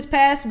to it this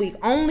past week,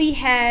 only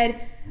had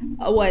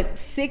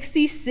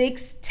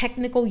 66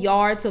 technical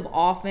yards of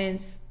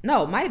offense.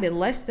 No, it might have been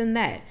less than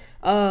that.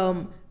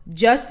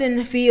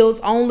 Justin Fields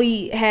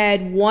only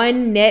had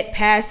 1 net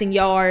passing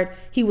yard.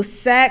 He was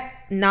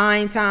sacked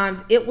 9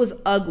 times. It was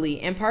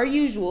ugly. And per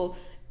usual,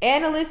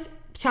 analysts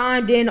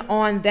chimed in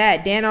on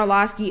that. Dan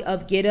Orlovsky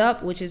of Get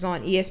Up, which is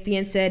on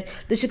ESPN, said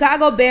the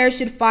Chicago Bears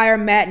should fire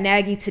Matt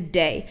Nagy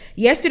today.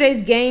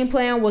 Yesterday's game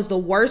plan was the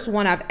worst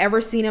one I've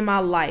ever seen in my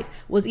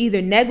life. Was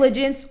either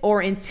negligence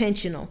or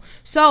intentional.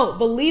 So,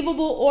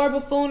 believable or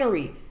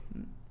buffoonery,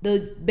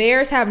 the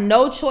Bears have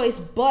no choice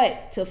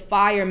but to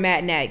fire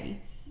Matt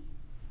Nagy.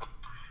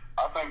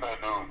 I think they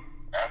do.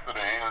 After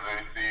the end of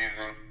the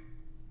season,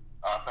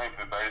 I think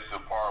that they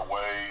should part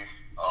ways.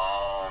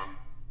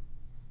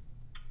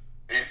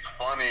 It's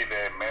funny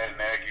that Matt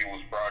Nagy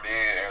was brought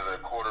in as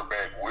a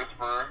quarterback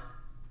whisperer,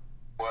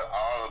 but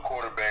all the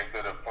quarterbacks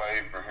that have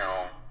played for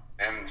him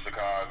in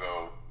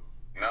Chicago,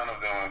 none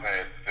of them have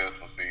had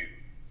successful seasons.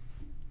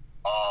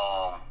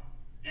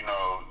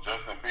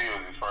 Justin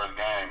Fields, his first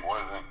game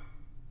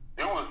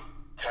it was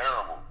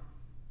terrible.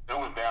 It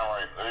was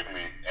downright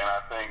ugly, and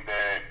I think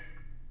that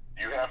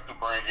you have to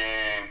bring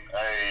in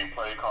a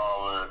play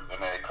caller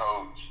and a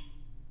coach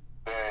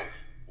that's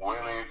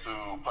willing to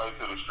play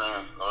to the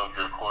strengths of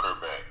your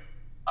quarterback.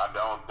 I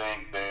don't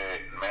think that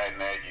Matt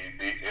Nagy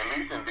did, at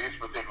least in this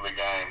particular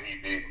game, he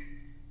didn't.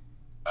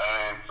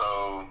 And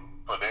so,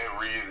 for that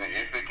reason,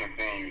 if it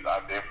continues,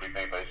 I definitely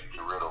think they should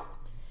get rid of him.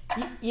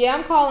 Yeah,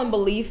 I'm calling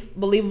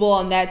believable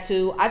on that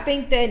too. I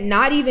think that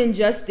not even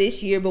just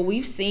this year, but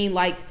we've seen,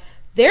 like,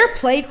 their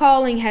play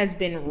calling has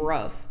been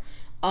rough.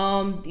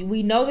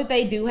 We know that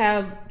they do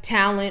have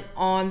talent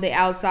on the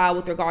outside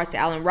with regards to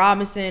Allen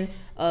Robinson.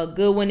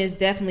 Goodwin is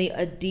definitely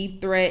a deep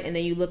threat, and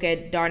then you look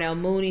at Darnell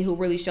Mooney, who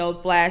really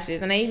showed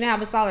flashes, and they even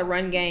have a solid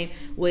run game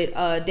with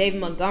David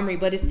Montgomery.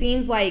 But it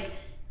seems like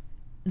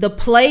the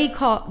plays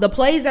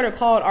that are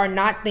called are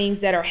not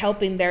things that are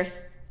helping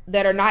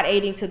that are not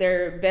aiding to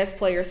their best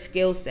players'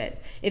 skill sets.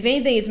 If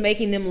anything, it's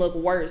making them look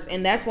worse.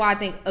 And that's why I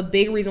think a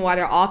big reason why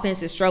their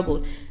offense has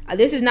struggled.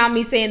 This is not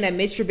me saying that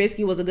Mitch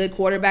Trubisky was a good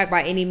quarterback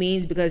by any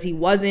means, because he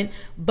wasn't.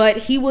 But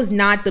he was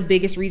not the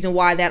biggest reason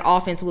why that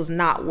offense was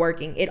not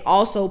working. It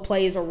also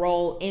plays a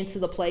role into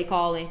the play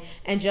calling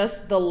and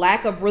just the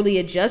lack of really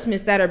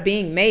adjustments that are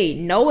being made.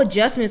 No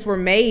adjustments were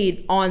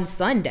made on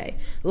Sunday.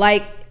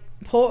 Like,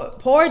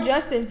 Poor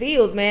Justin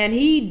Fields, man.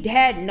 He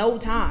had no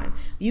time.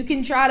 You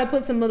can try to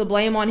put some of the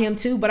blame on him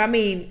too, but I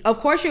mean, of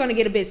course you're going to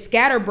get a bit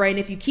scatterbrained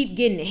if you keep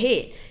getting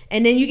hit.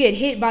 And then you get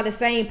hit by the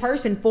same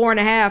person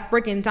 4.5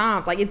 freaking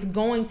times. Like, it's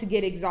going to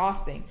get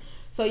exhausting.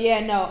 So, yeah,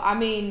 no, I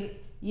mean,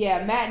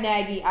 yeah, Matt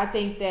Nagy, I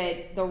think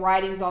that the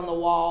writing's on the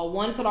wall.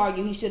 One could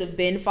argue he should have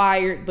been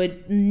fired,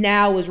 but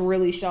now is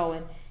really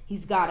showing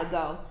he's got to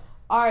go.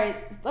 All right,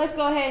 let's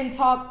go ahead and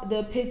talk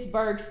the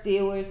Pittsburgh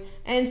Steelers.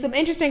 And some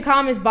interesting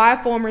comments by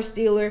former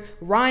Steeler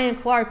Ryan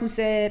Clark, who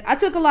said, I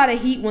took a lot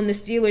of heat when the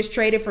Steelers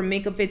traded for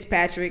Minkah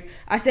Fitzpatrick.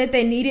 I said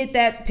they needed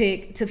that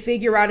pick to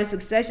figure out a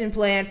succession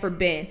plan for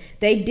Ben.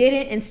 They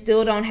didn't and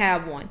still don't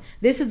have one.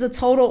 This is a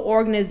total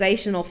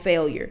organizational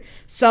failure.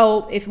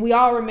 So if we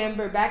all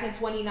remember, back in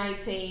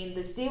 2019,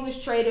 the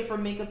Steelers traded for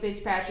Minkah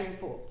Fitzpatrick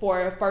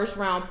for a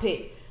first-round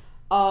pick.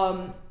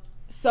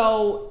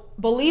 So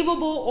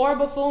believable or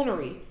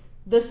buffoonery?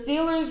 The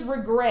Steelers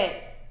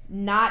regret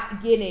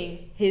not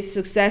getting his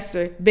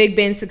successor, Big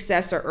Ben's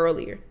successor,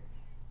 earlier.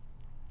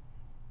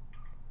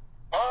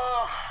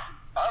 I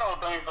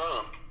don't think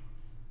so.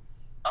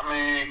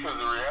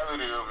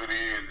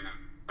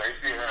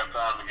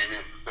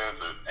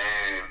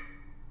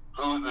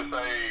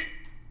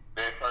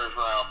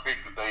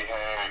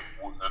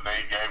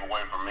 they gave away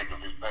from Minka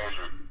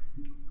Fitzpatrick,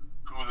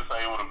 who's to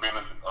say it would have been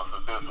a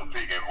successful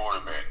pick at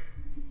quarterback?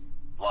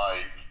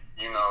 Like,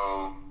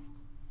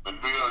 the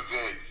Bill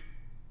Jets,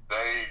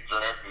 they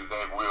drafted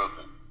Zach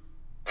Wilson.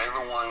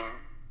 Everyone,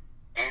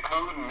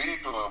 including me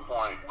to a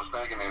point, was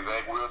thinking that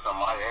Zach Wilson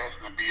might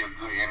actually be a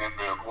good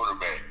NFL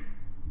quarterback.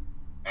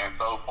 And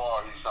so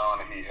far, he's shown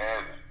that he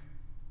hasn't.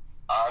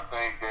 I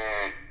think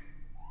that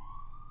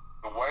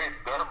the way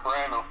their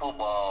brand of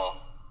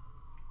football,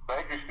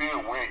 they can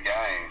still win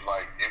games.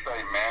 Like, if they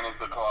manage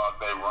the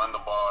clock, they run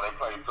the ball, they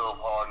play tough,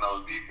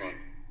 hard-nosed defense,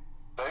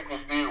 they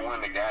can still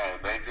win the game.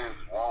 They just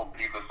won't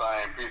be the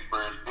same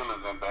Pittsburgh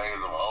Steelers in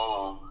days of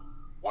old,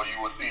 where you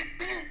will see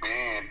Big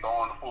Ben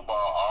throwing the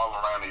football all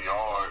around the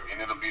yard, and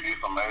it'll be this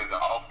amazing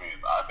offense.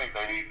 I think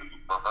they need to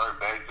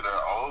revert back to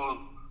their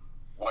old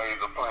ways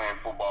of playing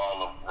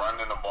football, of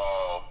running the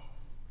ball,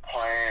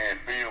 playing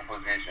field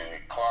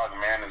position, clock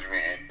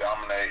management,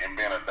 and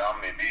being a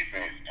dominant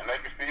defense, and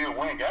they can still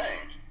win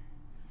games,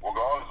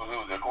 regardless of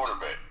who's their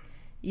quarterback.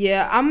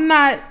 Yeah, I'm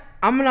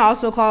going to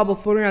also call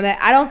buffoonery on that.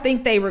 I don't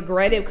think they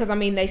regret it because,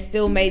 they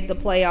still made the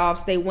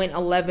playoffs. They went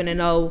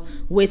 11-0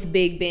 with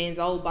Big Ben's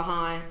old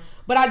behind.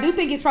 But I do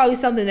think it's probably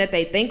something that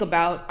they think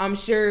about. I'm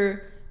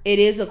sure it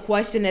is a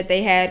question that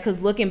they had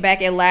because looking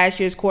back at last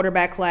year's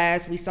quarterback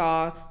class, we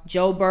saw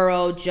Joe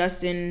Burrow,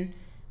 Justin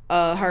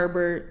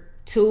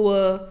Herbert,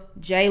 Tua,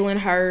 Jalen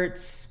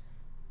Hurts.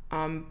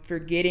 I'm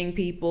forgetting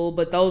people,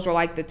 but those were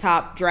like the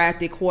top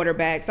drafted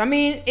quarterbacks.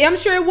 I'm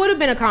sure it would have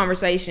been a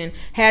conversation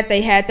had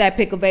they had that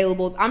pick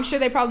available. I'm sure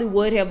they probably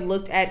would have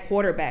looked at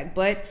quarterback,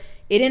 but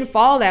it didn't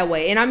fall that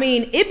way. And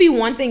it'd be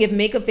one thing if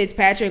Minka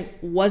Fitzpatrick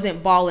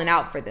wasn't balling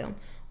out for them.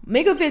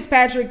 Minka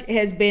Fitzpatrick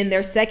has been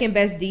their second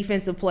best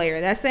defensive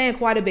player. That's saying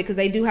quite a bit because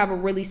they do have a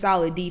really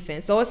solid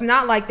defense. So it's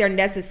not like they're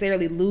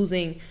necessarily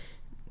losing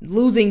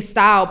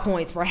style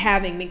points for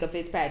having Minka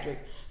Fitzpatrick.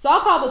 So I'll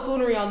call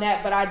buffoonery on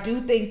that, but I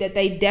do think that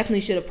they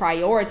definitely should have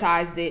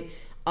prioritized it.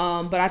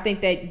 But I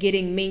think that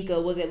getting Minka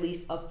was at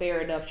least a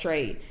fair enough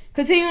trade.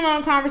 Continuing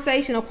on the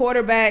conversation of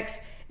quarterbacks,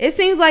 it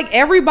seems like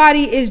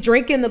everybody is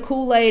drinking the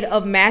Kool-Aid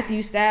of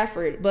Matthew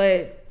Stafford.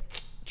 But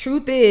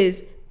truth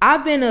is,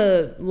 I've been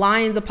a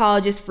Lions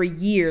apologist for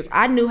years.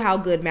 I knew how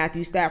good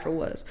Matthew Stafford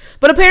was.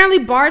 But apparently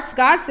Bart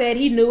Scott said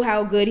he knew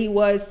how good he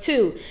was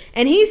too.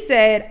 And he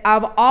said,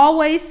 I've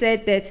always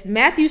said that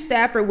Matthew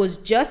Stafford was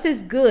just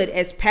as good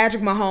as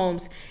Patrick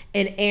Mahomes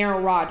and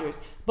Aaron Rodgers.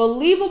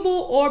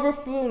 Believable or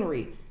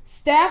buffoonery?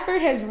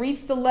 Stafford has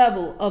reached the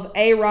level of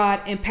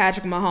A-Rod and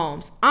Patrick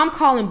Mahomes. I'm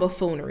calling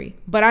buffoonery,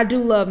 but I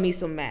do love me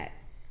some Matt.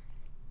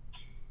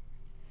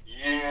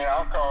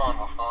 Yeah, I'm calling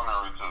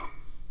buffoonery too.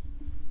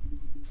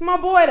 It's my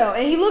boy though,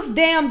 and he looks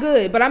damn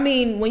good. But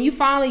when you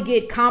finally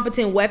get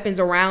competent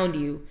weapons around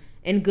you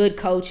and good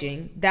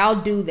coaching,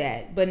 they'll do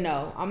that. But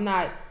no, I'm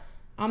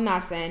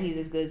not saying he's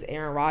as good as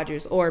Aaron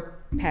Rodgers or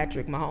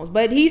Patrick Mahomes,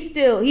 but he's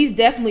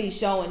definitely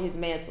showing his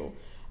mantle.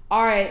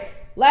 All right,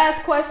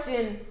 last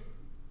question.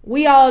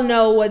 We all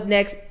know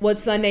what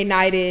Sunday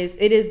night is.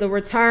 It is the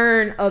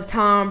return of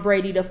Tom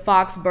Brady to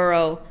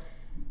Foxborough.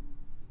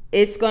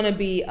 It's gonna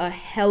be a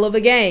hell of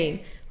a game.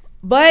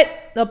 But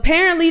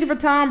apparently for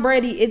Tom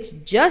Brady, it's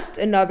just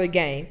another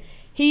game.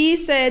 He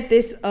said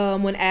this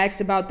when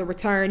asked about the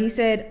return. He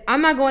said,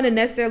 I'm not going to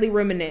necessarily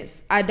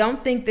reminisce. I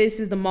don't think this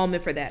is the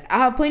moment for that. I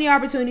have plenty of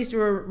opportunities to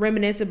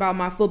reminisce about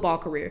my football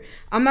career.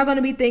 I'm not going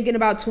to be thinking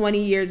about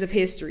 20 years of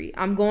history.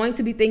 I'm going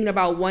to be thinking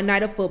about one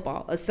night of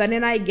football, a Sunday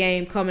night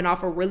game coming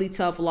off a really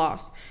tough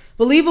loss.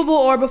 Believable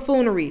or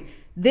buffoonery?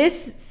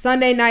 This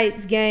Sunday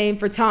night's game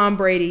for Tom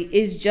Brady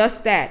is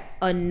just that,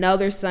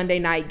 another Sunday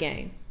night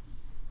game.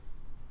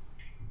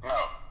 No.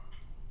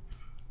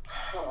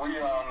 We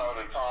all know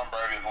that Tom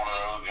Brady is one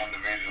of those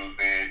individuals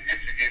that if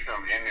you give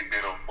him any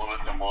bit of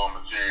bulletin board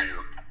material,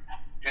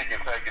 he can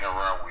take it and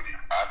run with it.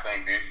 I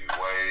think this is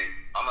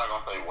I'm not going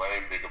to say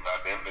way bigger, but I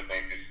definitely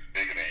think this is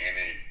bigger than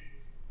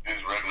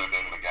this regular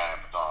game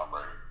for Tom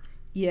Brady.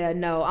 Yeah,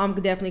 no, I'm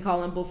definitely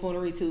calling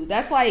buffoonery too.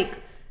 That's like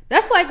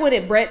when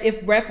if Brett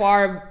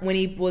Favre, when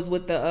he was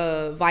with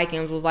the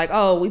Vikings, was like,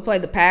 oh, we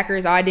played the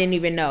Packers. I didn't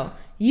even know.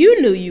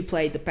 You knew you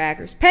played the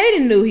Packers.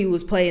 Peyton knew he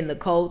was playing the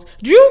Colts.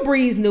 Drew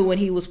Brees knew when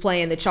he was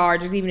playing the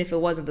Chargers, even if it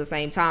wasn't the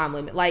same time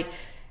limit. Like,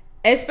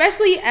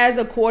 especially as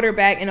a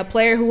quarterback and a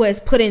player who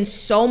has put in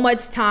so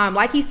much time,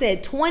 like he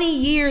said, 20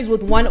 years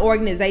with one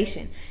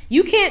organization.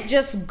 You can't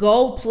just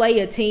go play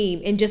a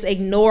team and just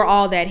ignore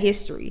all that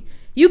history.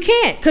 You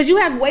can't, because you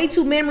have way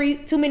too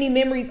many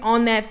memories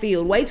on that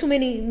field, way too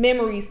many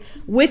memories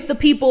with the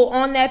people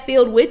on that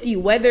field with you,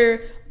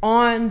 whether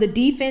on the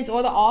defense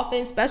or the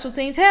offense, special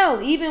teams,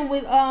 hell, even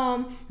with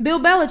Bill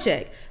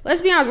Belichick.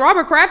 Let's be honest,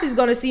 Robert Kraft is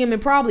going to see him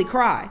and probably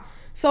cry.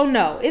 So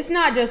no, it's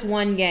not just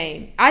one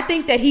game. I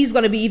think that he's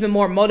going to be even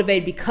more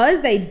motivated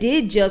because they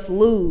did just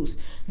lose.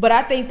 But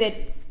I think that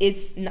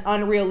it's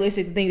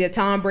unrealistic to think that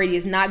Tom Brady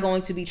is not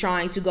going to be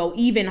trying to go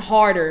even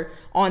harder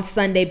on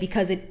Sunday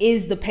because it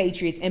is the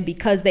Patriots and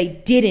because they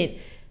didn't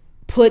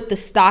put the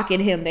stock in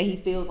him that he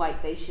feels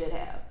like they should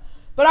have.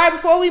 But But all right,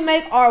 before we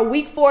make our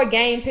week 4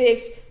 game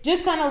picks,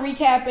 just kind of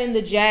recapping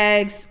the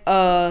Jags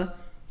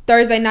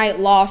Thursday night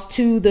loss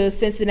to the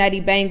Cincinnati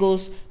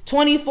Bengals,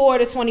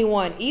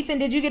 24-21. Ethan,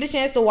 did you get a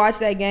chance to watch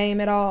that game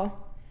at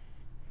all?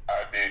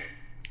 I did.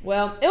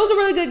 Well, it was a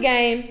really good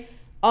game.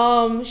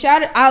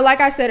 Like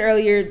I said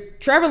earlier,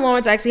 Trevor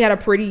Lawrence actually had a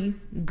pretty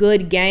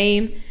good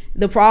game.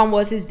 The problem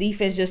was his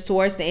defense just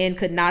towards the end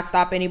could not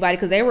stop anybody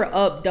because they were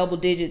up double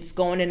digits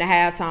going into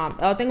halftime.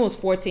 I think it was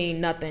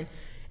 14-0.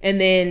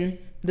 And then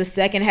the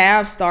second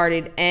half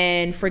started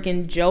and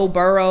freaking Joe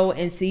Burrow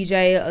and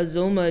CJ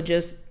Uzomah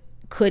just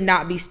could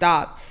not be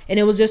stopped. And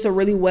it was just a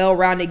really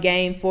well-rounded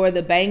game for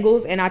the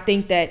Bengals. And I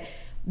think that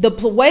the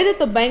way that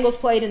the Bengals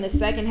played in the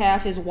second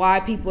half is why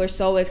people are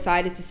so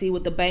excited to see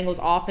what the Bengals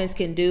offense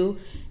can do.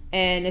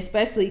 And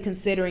especially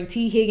considering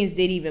T. Higgins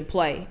didn't even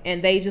play.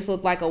 And they just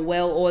look like a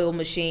well-oiled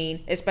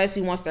machine,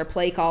 especially once their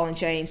play calling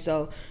changed.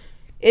 So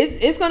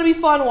it's going to be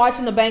fun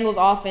watching the Bengals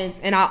offense.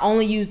 And I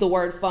only use the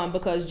word fun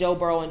because Joe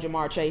Burrow and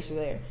Jamar Chase are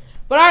there.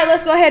 But all right,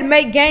 let's go ahead and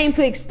make game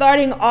picks,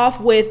 starting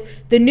off with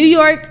the New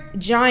York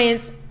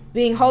Giants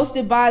being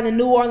hosted by the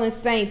New Orleans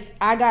Saints.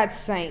 I got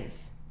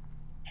Saints.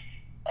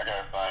 I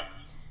got Saints.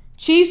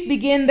 Chiefs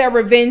begin their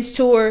revenge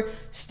tour,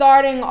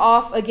 starting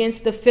off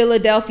against the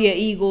Philadelphia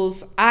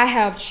Eagles. I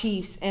have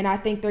Chiefs, and I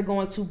think they're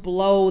going to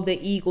blow the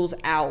Eagles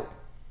out.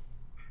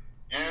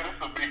 Yeah, this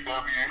is a big W.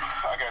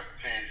 I got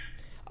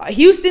the Chiefs.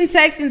 Houston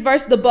Texans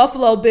versus the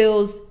Buffalo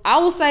Bills. I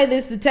will say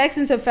this. The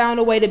Texans have found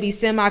a way to be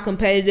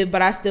semi-competitive,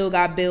 but I still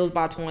got Bills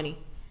by 20.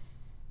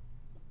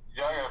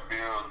 Yeah, I got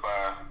Bills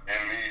by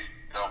at least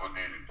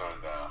double-digit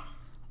touchdowns.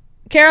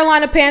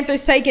 Carolina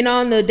Panthers taking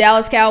on the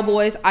Dallas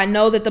Cowboys. I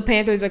know that the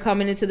Panthers are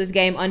coming into this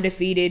game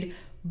undefeated,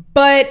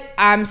 but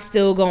I'm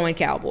still going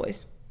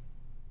Cowboys.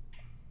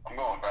 I'm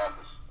going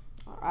Panthers.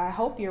 I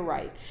hope you're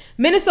right.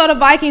 Minnesota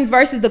Vikings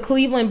versus the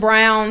Cleveland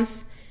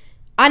Browns.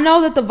 I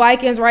know that the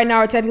Vikings right now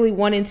are technically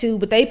 1-2,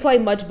 but they play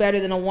much better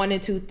than a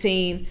 1-2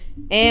 team.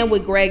 And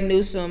with Greg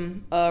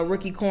Newsome,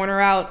 rookie corner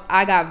out,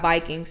 I got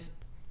Vikings.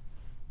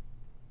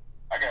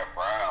 I got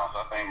Browns.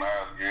 I think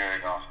Myles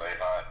Garrett going to stay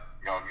hot.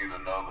 Going to get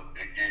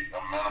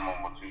a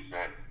minimum of 2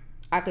 sacks.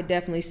 I could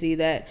definitely see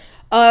that.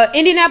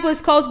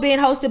 Indianapolis Colts being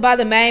hosted by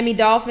the Miami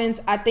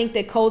Dolphins. I think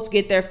that Colts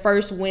get their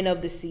first win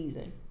of the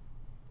season.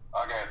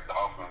 I got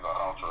Dolphins. I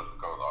don't trust the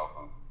Colts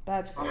offense.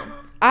 That's fair.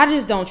 I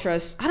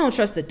don't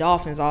trust the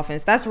Dolphins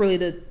offense. That's really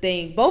the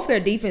thing. Both their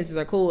defenses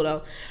are cool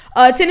though.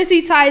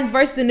 Tennessee Titans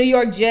versus the New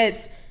York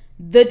Jets.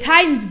 The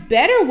Titans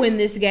better win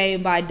this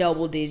game by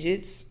double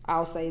digits.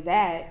 I'll say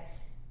that.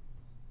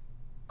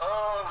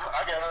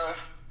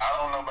 I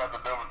don't know about the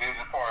double digit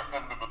part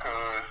simply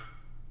because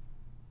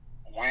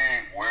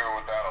we're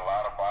without a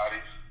lot of bodies.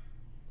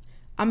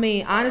 I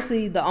mean,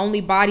 honestly, the only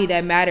body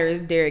that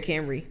matters is Derrick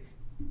Henry.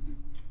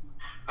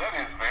 That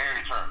is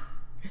very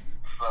true.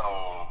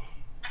 So,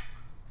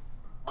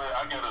 but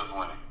I get us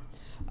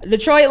winning.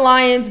 Detroit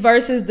Lions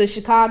versus the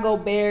Chicago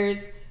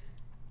Bears.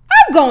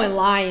 I'm going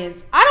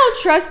Lions. I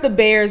don't trust the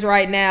Bears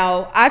right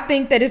now. I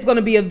think that it's going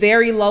to be a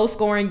very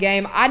low-scoring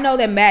game. I know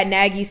that Matt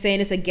Nagy's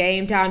saying it's a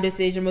game-time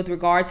decision with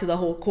regard to the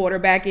whole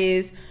quarterback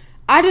is.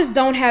 I just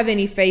don't have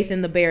any faith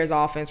in the Bears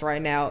offense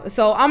right now.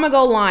 So I'm going to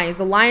go Lions.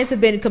 The Lions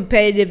have been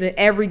competitive in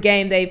every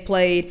game they've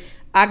played.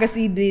 I can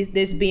see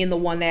this being the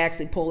one they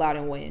actually pull out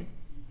and win.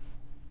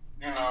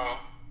 You know,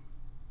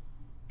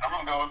 I'm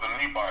going to go with the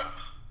knee biters.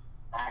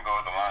 I'm going to go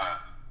with the Lions.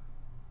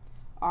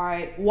 All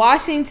right.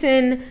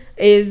 Washington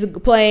is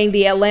playing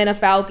the Atlanta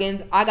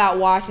Falcons. I got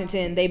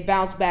Washington. They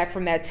bounced back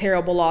from that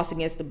terrible loss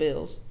against the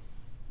Bills.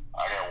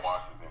 I got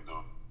Washington, too.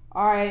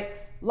 All right.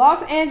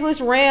 Los Angeles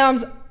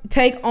Rams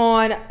take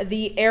on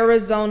the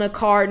Arizona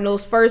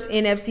Cardinals. First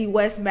NFC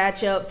West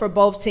matchup for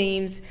both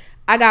teams.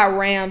 I got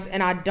Rams,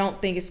 and I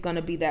don't think it's going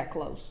to be that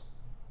close.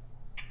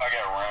 I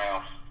got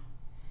Rams.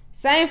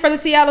 Same for the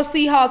Seattle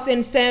Seahawks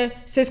and San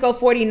Francisco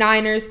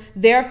 49ers.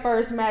 Their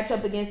first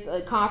matchup against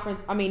a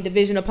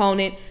division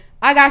opponent.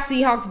 I got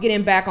Seahawks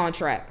getting back on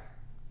track.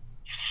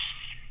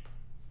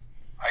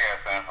 I got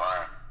San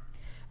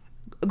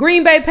Fran.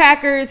 Green Bay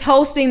Packers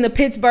hosting the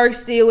Pittsburgh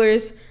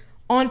Steelers.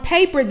 On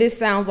paper, this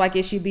sounds like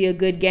it should be a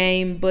good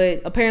game,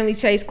 but apparently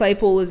Chase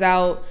Claypool is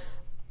out.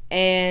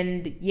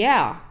 And,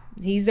 yeah,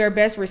 he's their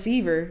best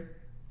receiver.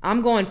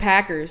 I'm going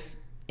Packers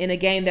in a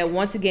game that,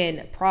 once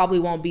again, probably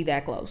won't be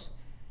that close.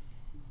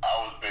 I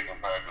was picking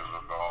Packers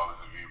regardless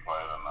if you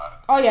played or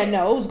not. Oh, yeah,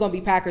 no, it was going to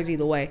be Packers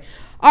either way.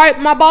 All right,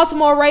 my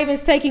Baltimore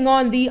Ravens taking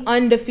on the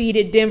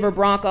undefeated Denver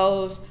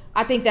Broncos.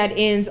 I think that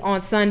ends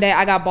on Sunday.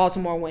 I got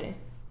Baltimore winning.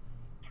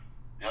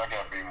 Yeah, I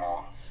got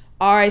B-more.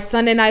 All right,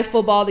 Sunday Night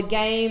Football, the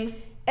game.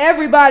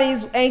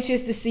 Everybody's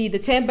anxious to see the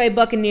Tampa Bay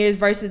Buccaneers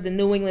versus the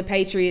New England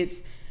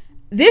Patriots.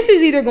 This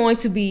is either going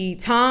to be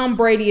Tom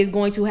Brady is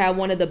going to have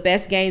one of the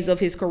best games of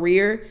his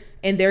career,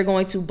 and they're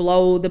going to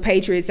blow the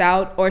Patriots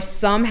out, or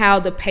somehow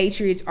the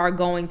Patriots are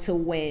going to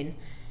win.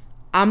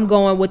 I'm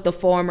going with the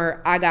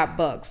former. I got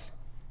Bucks.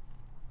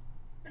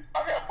 I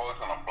got Bucks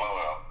in a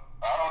blowout.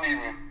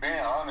 Being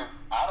honest,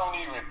 I don't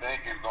even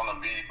think it's going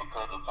to be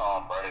because of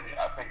Tom Brady.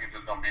 I think it's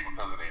just going to be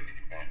because of their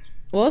defense.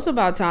 Well, it's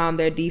about time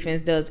their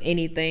defense does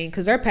anything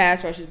because their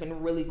pass rush has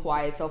been really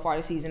quiet so far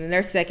this season, and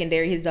their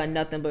secondary has done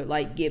nothing but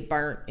like get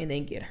burnt and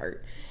then get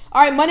hurt.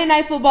 All right, Monday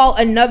Night Football,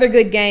 another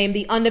good game.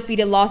 The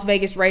undefeated Las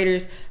Vegas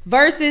Raiders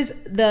versus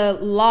the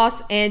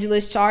Los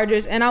Angeles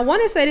Chargers, and I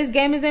want to say this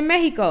game is in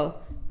Mexico.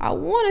 I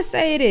want to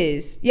say it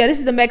is. Yeah, this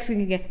is the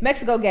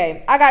Mexico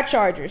game. I got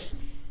Chargers.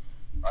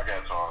 I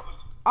got Chargers.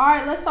 All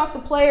right, let's talk the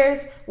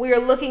players we are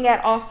looking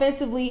at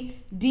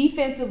offensively,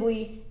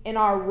 defensively, and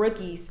our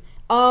rookies.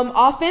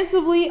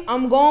 Offensively,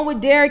 I'm going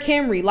with Derrick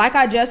Henry. Like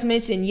I just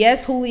mentioned,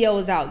 yes, Julio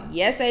is out.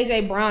 Yes,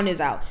 A.J. Brown is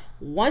out.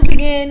 Once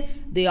again,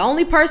 the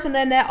only person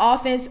in that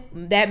offense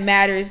that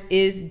matters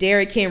is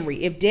Derrick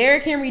Henry. If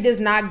Derrick Henry does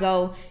not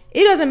go,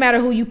 it doesn't matter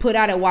who you put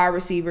out at wide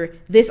receiver.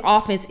 This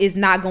offense is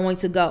not going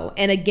to go.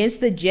 And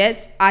against the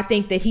Jets, I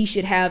think that he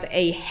should have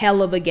a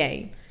hell of a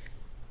game.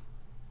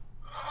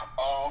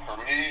 For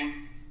me,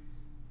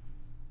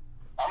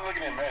 I'm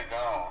looking at Matt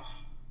Jones.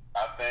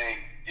 I think,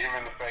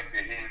 given the fact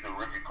that he's the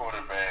rookie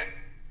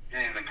quarterback,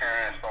 he's the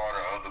current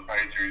starter of the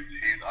Patriots,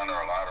 he's under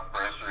a lot of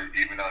pressure,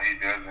 even though he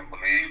doesn't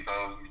believe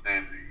so. He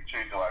says he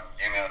treats it like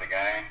any other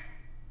game.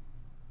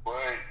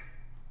 But,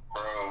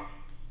 bro,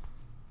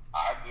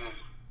 I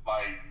just,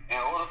 like, in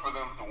order for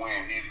them to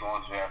win, he's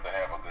going to have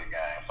a good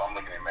game. So I'm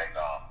looking at Matt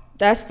Jones.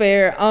 That's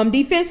fair.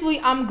 Defensively,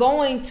 I'm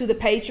going to the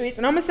Patriots,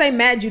 and I'm going to say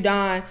Matt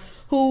Judon,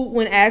 who,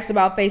 when asked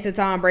about facing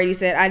Tom Brady,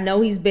 said, I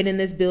know he's been in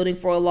this building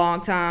for a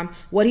long time.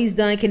 What he's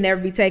done can never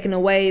be taken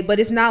away, but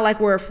it's not like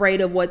we're afraid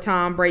of what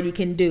Tom Brady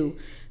can do.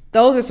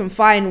 Those are some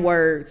fighting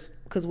words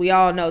because we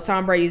all know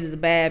Tom Brady is a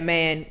bad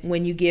man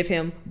when you give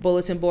him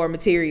bulletin board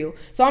material.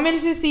 So I'm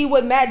interested to see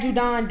what Matt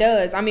Judon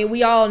does. I mean,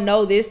 we all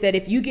know this, that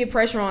if you get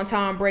pressure on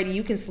Tom Brady,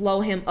 you can slow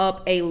him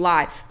up a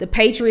lot. The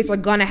Patriots are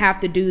going to have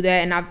to do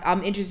that, and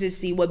I'm interested to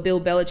see what Bill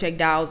Belichick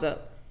dials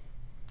up.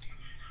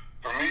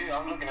 For me,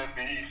 I'm looking at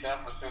the San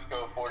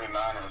Francisco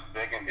 49ers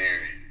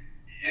secondary.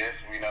 Yes,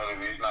 we know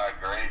that it's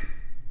not great,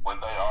 but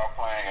they are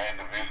playing a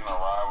divisional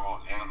rival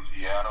in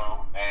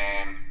Seattle,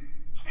 and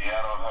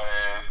Seattle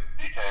has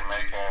DK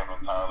Metcalf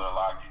and Tyler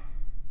Lockett.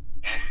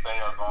 If they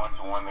are going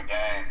to win the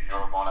game, you're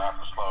going to have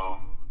to slow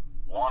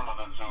one of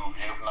the two,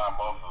 if not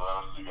both of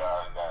those two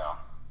guys down.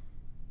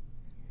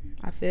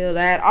 I feel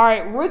that. All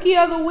right, Rookie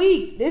of the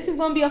Week. This is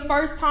going to be a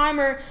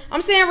first-timer.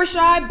 I'm saying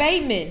Rashad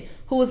Bateman,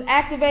 who was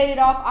activated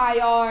off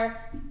IR,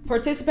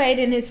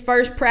 participated in his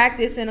first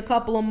practice in a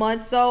couple of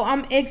months. So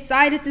I'm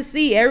excited to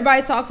see.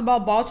 Everybody talks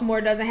about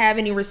Baltimore doesn't have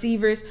any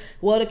receivers.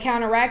 Well, to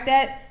counteract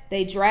that,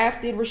 they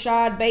drafted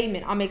Rashad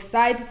Bateman. I'm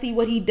excited to see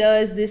what he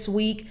does this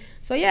week.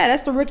 So, yeah,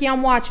 that's the rookie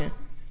I'm watching.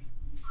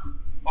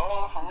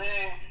 For me,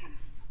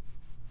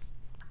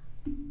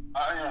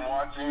 I'm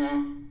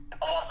watching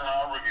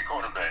our rookie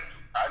quarterbacks.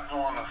 I just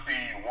want to see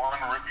one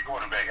rookie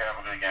quarterback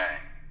have a good game.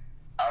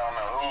 I don't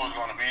know who it's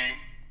going to be.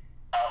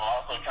 I've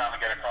also kind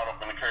of got caught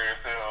up in the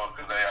carousel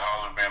because they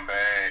all have been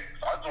bad.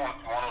 So I just want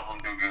to see one of them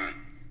do good.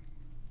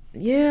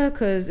 Yeah,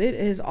 because it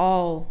has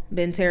all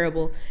been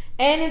terrible.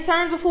 And in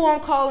terms of who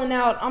I'm calling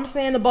out, I'm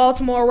saying the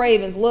Baltimore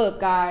Ravens. Look,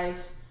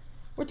 guys,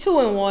 we're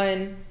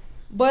 2-1.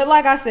 But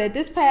like I said,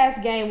 this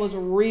past game was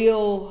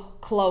real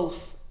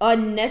close,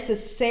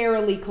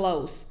 unnecessarily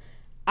close.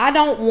 I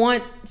don't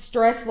want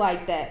stress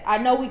like that. I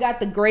know we got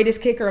the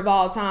greatest kicker of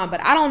all time,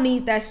 but I don't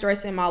need that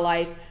stress in my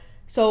life.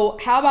 So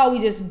how about we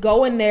just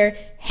go in there,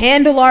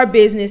 handle our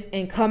business,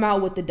 and come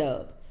out with the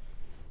dub?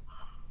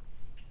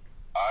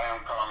 I am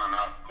calling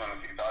out the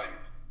Tennessee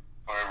Titans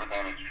for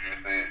everything that you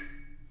just said.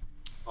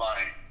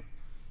 Like,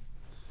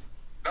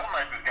 don't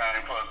make this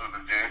game close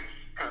with the Jets,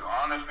 because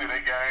honestly,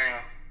 that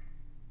game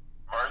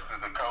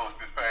versus the Colts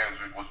this past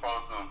week was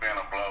supposed to have been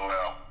a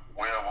blowout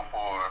well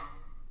before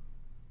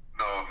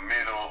the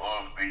middle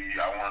of the,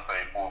 I want to say,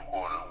 fourth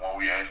quarter,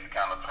 when we actually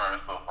kind of turned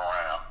stuff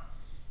around.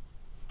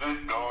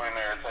 Just go in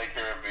there, take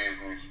care of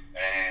business,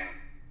 and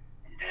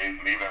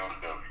leave out with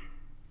a W.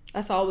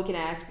 That's all we can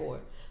ask for.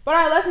 But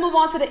all right, let's move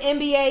on to the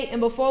NBA. And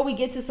before we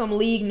get to some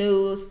league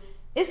news,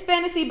 it's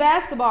fantasy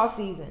basketball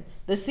season.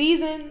 The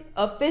season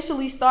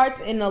officially starts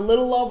in a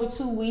little over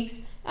 2 weeks.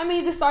 That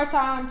means it's our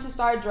time to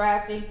start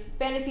drafting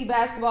fantasy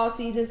basketball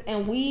seasons,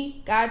 and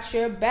we got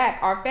your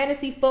back. Our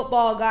fantasy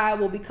football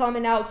guide will be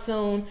coming out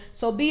soon,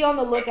 so be on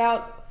the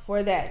lookout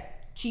for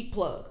that. Cheap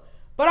plug.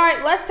 But all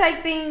right, let's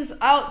take things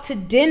out to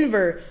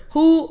Denver,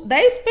 who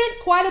they spent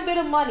quite a bit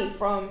of money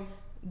from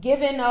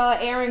giving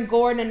Aaron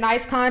Gordon a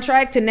nice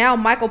contract to now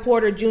Michael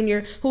Porter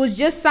Jr., who has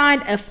just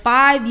signed a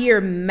 5-year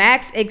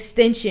max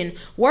extension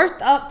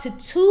worth up to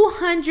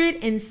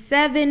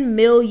 $207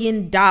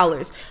 million.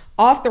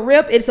 Off the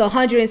rip, it's a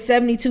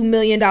 $172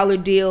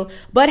 million deal,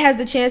 but has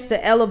the chance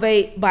to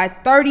elevate by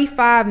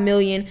 $35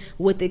 million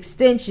with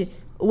extension.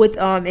 With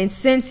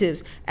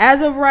incentives.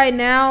 As of right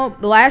now,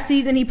 the last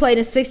season he played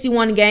in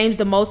 61 games,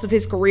 the most of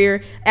his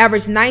career,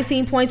 averaged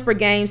 19 points per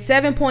game,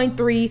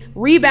 7.3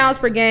 rebounds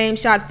per game,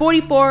 shot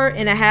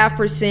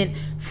 44.5%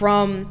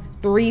 from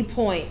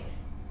 3-point.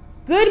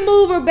 Good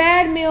move or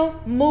bad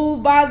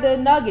move by the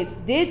Nuggets?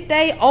 Did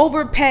they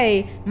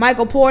overpay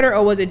Michael Porter,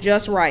 or was it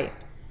just right?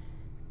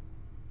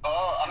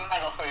 I'm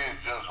not gonna say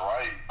it's just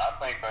right. I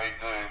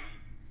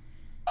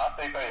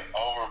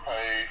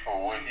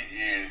what he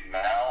is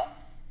now,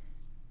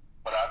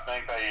 but I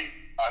think they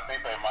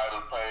might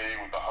have played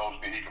with the hopes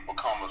that he could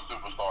become a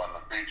superstar in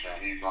the future,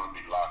 and he's going to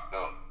be locked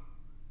up.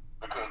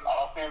 Because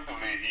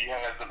offensively, he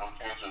has the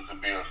potential to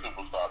be a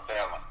superstar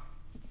talent.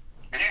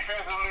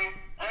 Defensively,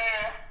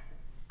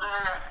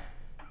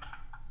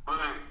 but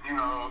you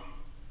know,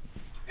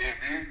 if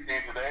you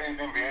in today's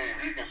NBA,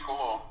 if you can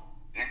score,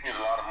 you can get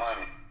a lot of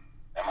money.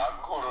 And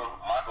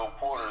Michael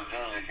Porter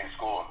Jr. can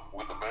score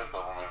with the best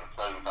of them at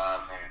certain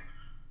times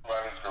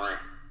throughout his career.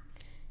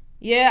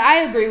 Yeah, I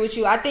agree with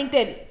you. I think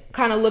that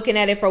kind of looking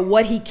at it for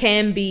what he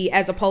can be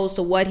as opposed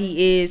to what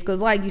he is,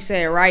 because like you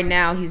said, right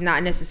now he's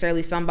not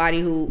necessarily somebody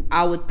who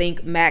I would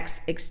think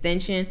max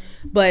extension,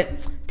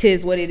 but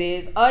tis what it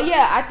is.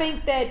 Yeah, I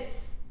think that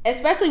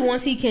especially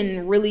once he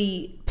can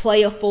really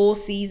play a full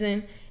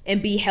season and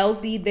be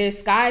healthy, the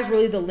sky's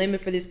really the limit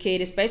for this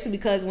kid, especially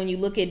because when you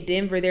look at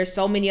Denver, there's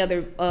so many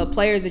other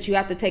players that you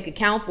have to take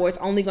account for. It's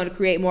only going to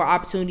create more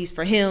opportunities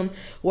for him,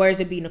 whereas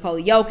it be Nikola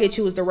Jokic,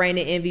 who was the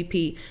reigning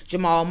MVP,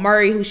 Jamal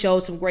Murray, who showed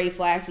some great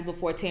flashes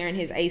before tearing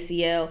his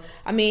ACL.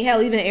 I mean,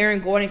 hell, even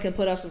Aaron Gordon can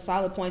put up some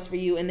solid points for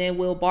you, and then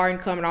Will Barton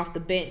coming off the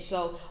bench.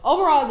 So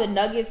overall, the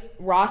Nuggets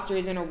roster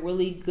is in a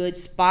really good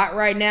spot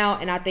right now,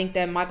 and I think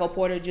that Michael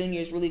Porter Jr.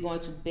 is really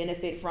going to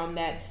benefit from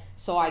that,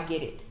 so I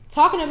get it.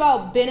 Talking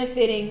about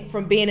benefiting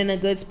from being in a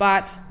good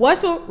spot,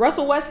 Russell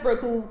Westbrook,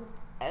 who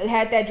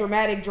had that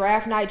dramatic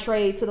draft night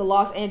trade to the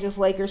Los Angeles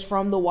Lakers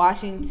from the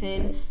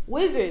Washington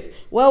Wizards.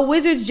 Well,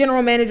 Wizards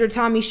general manager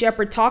Tommy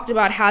Shepard talked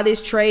about how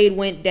this trade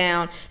went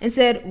down and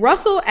said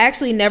Russell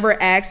actually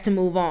never asked to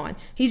move on.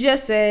 He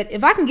just said,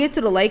 if I can get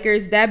to the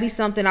Lakers, that'd be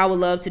something I would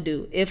love to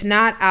do. If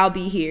not, I'll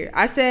be here.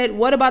 I said,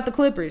 what about the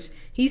Clippers?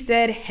 He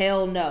said,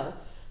 hell no.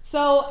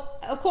 So,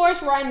 of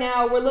course, right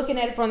now we're looking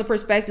at it from the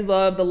perspective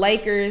of the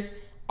Lakers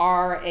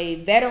are a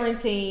veteran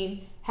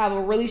team, have a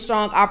really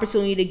strong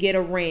opportunity to get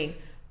a ring.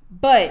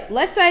 But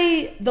let's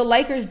say the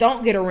Lakers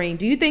don't get a ring.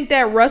 Do you think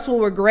that Russ will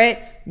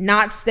regret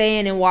not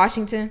staying in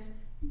Washington?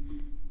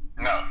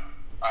 No.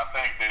 I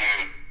think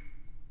that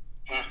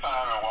his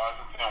time in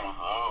Washington was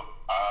up.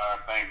 I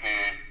think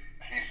that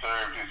he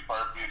served his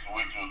purpose,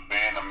 which was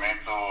being a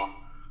mentor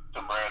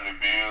to Bradley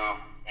Beal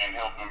and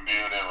helping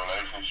build that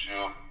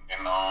relationship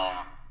and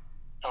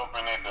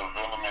helping that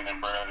development in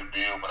Bradley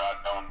Beal, but I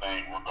don't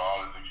think,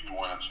 regardless if he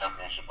win a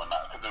championship or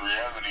not, because the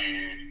reality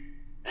is,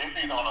 if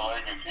he's on the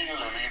Lakers, he'll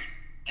at least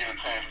get a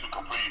chance to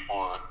compete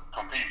for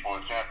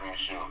a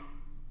championship.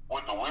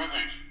 With the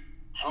Wizards,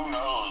 who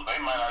knows? They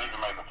might not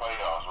even make the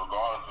playoffs,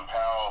 regardless of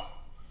how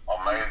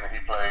amazing he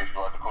plays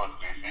throughout the course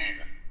of this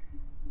season.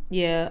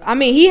 Yeah, I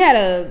mean, he had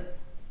a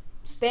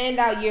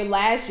standout year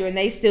last year, and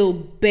they still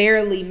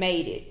barely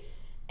made it.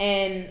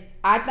 And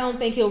I don't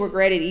think he'll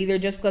regret it either,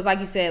 just because, like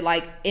you said,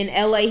 like in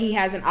LA, he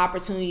has an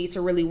opportunity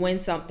to really win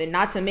something.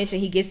 Not to mention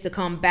he gets to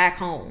come back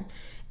home.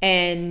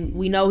 And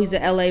we know he's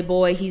an LA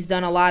boy. He's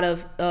done a lot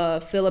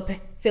of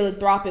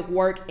philanthropic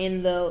work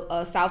in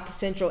the South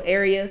Central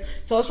area.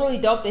 So it's really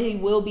dope that he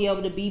will be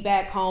able to be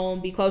back home,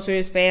 be closer to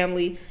his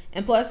family.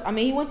 And plus, I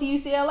mean, he went to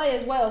UCLA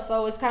as well,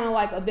 so it's kind of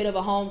like a bit of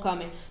a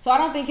homecoming. So I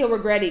don't think he'll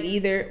regret it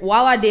either.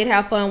 While I did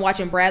have fun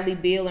watching Bradley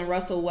Beal and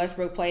Russell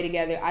Westbrook play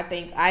together,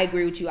 I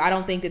agree with you. I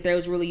don't think that there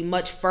was really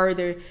much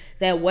further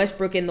that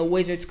Westbrook and the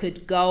Wizards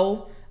could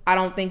go. I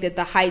don't think that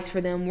the heights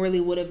for them really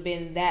would have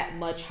been that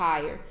much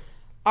higher.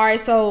 All right,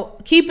 so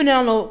keeping it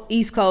on the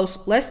East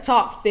Coast, let's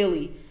talk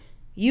Philly.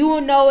 You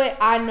will know it.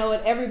 I know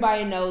it.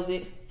 Everybody knows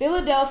it.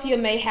 Philadelphia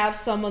may have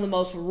some of the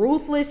most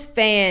ruthless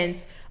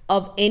fans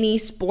of any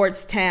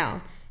sports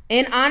town.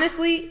 And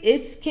honestly,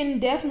 it can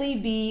definitely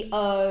be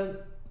a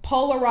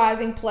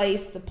polarizing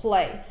place to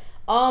play.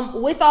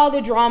 With all the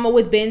drama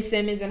with Ben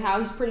Simmons and how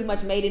he's pretty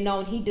much made it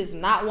known he does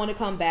not want to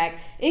come back,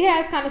 it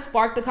has kind of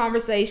sparked the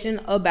conversation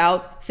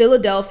about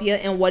Philadelphia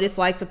and what it's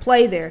like to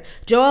play there.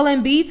 Joel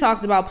Embiid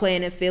talked about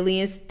playing in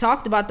Philly and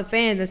talked about the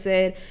fans and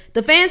said,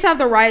 the fans have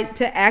the right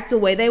to act the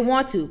way they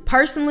want to.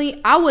 Personally,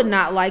 I would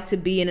not like to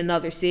be in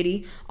another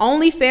city.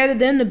 Only fair to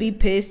them to be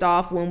pissed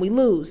off when we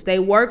lose. They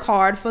work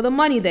hard for the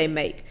money they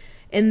make.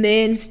 And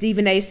then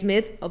Stephen A.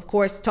 Smith, of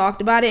course,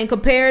 talked about it and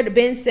compared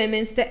Ben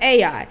Simmons to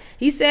AI.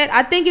 He said,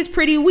 I think it's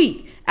pretty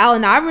weak.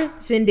 Allen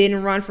Iverson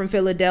didn't run from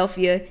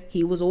Philadelphia.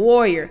 He was a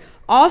warrior.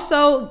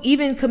 Also,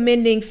 even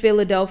commending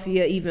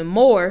Philadelphia even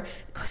more,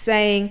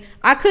 saying,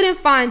 I couldn't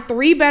find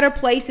 3 better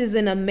places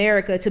in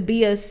America to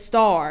be a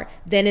star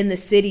than in the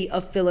city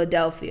of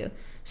Philadelphia.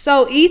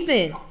 So,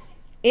 Ethan,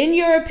 in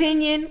your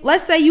opinion,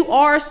 let's say you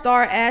are a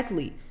star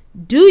athlete.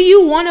 Do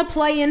you want to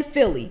play in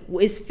Philly?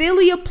 Is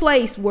Philly a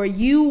place where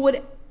you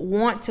would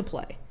want to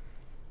play?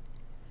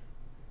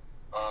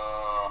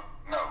 No.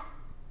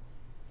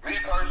 Me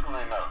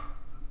personally, no.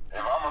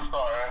 If I'm a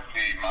star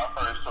athlete, my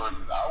first choice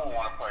is I would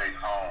want to play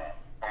home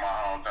for my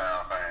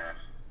hometown fans.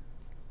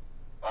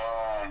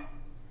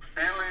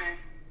 Philly,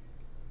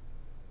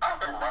 I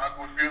could rock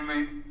with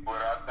Philly, but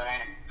I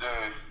think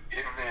just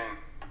given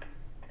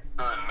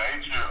the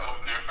nature of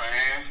their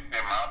fans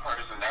and my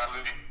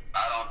personality,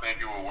 I don't think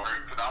it would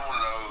work, because I'm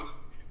one of those,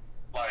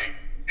 like,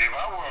 if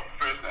I were a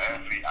professional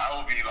athlete, I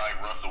would be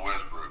like Russell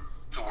Westbrook,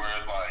 to where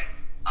it's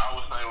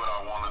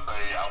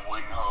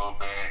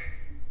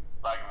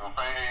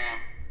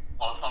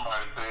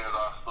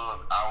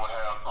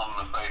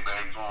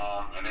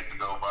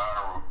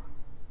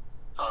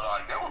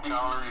would be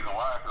the only reason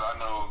why, because I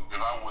know if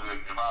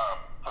I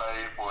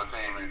played for a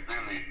team in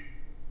Philly,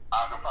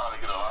 I could probably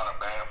get a lot of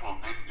bad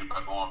publicity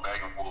by going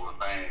back and forth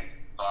with fans.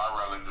 So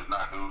I'd rather just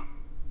not do it.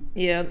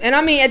 Yeah, and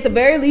I mean, at the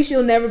very least,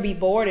 you'll never be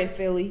bored in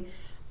Philly.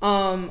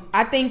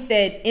 I think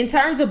that in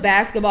terms of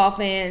basketball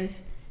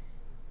fans,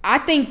 I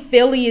think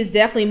Philly is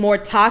definitely more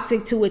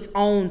toxic to its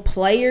own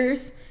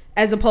players,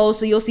 as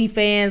opposed to you'll see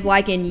fans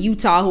like in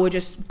Utah who are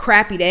just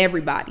crappy to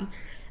everybody.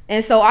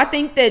 And so I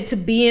think that to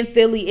be in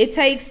Philly, it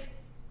takes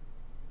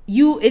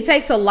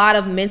a lot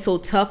of mental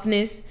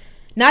toughness.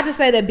 Not to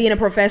say that being a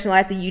professional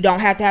athlete, you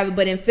don't have to have it,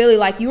 but in Philly,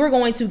 like, you are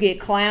going to get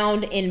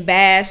clowned and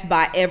bashed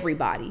by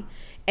everybody.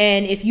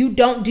 And if you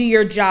don't do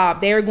your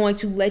job, they're going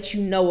to let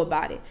you know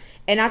about it.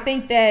 And I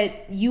think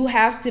that you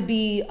have to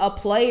be a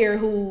player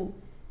who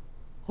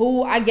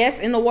I guess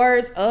in the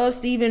words of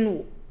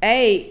Stephen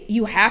A,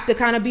 you have to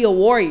kind of be a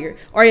warrior,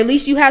 or at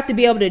least you have to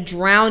be able to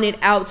drown it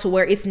out to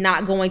where it's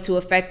not going to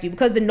affect you,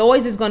 because the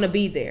noise is going to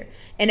be there.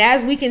 And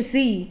as we can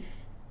see,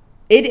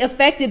 it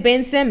affected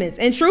Ben Simmons.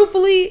 And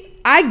truthfully,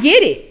 I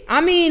get it. I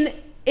mean,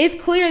 it's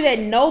clear that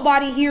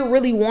nobody here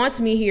really wants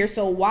me here,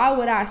 so why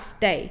would I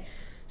stay?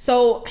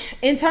 So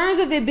in terms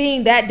of it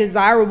being that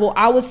desirable,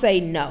 I would say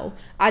no.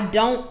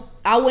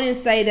 I wouldn't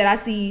say that I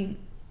see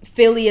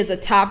Philly as a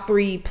top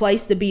 3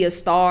 place to be a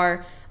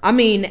star. I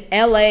mean,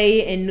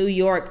 LA and New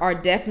York are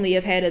definitely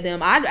ahead of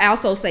them. I'd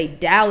also say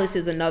Dallas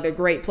is another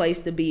great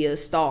place to be a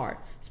star,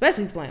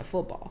 especially playing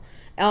football.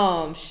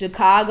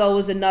 Chicago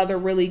is another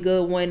really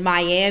good one.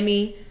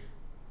 Miami.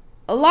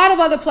 A lot of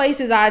other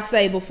places I'd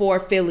say before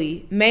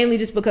Philly, mainly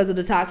just because of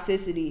the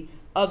toxicity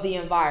of the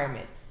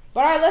environment.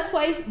 But all right, let's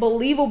place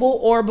believable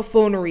or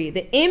buffoonery.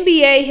 The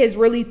NBA has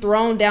really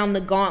thrown down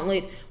the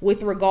gauntlet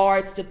with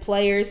regards to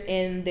players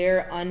and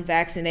their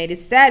unvaccinated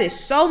status.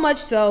 So much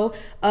so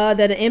that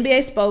an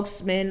NBA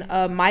spokesman,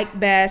 Mike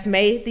Bass,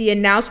 made the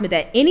announcement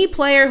that any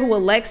player who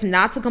elects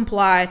not to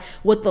comply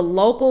with the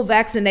local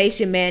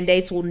vaccination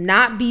mandates will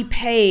not be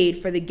paid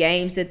for the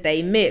games that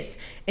they miss.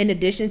 In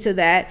addition to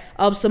that,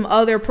 some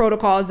other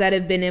protocols that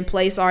have been in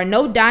place are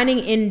no dining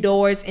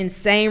indoors in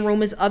same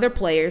room as other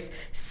players,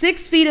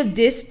 6 feet of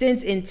distance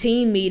in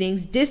team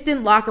meetings,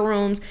 distant locker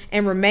rooms,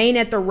 and remain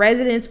at the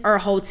residence or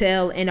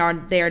hotel,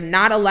 and they're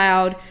not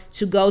allowed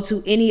to go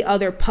to any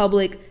other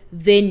public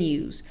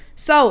venues.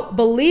 So,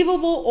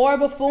 believable or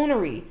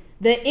buffoonery,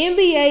 the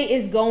NBA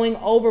is going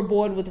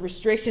overboard with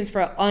restrictions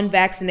for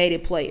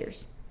unvaccinated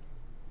players.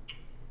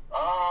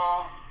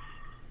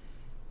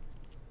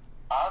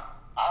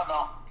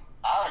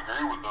 I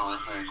agree with the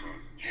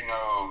restrictions. You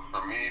know,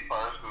 for me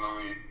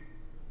personally,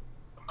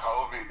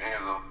 COVID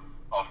has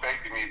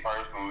affected me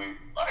personally.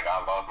 Like,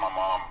 I lost my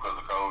mom because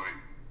of COVID.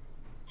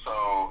 So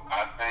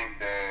I think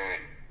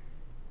that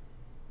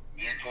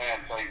you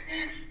can't take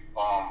this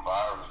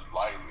virus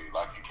lightly.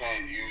 Like, you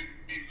can't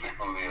be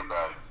flippantly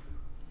about it.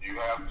 You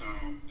have to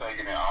take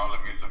it in all of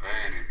its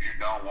severity. If you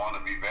don't want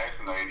to be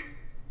vaccinated,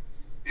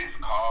 it's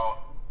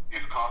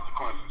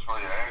consequences for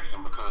your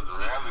action, because the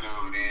reality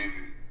of it is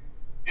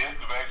if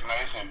the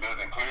vaccination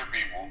doesn't prevent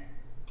people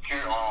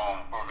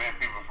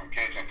from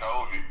catching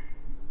COVID,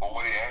 but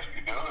what it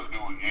actually does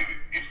do is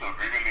it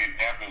severely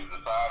dampens the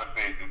side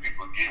effects that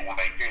people get when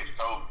they catch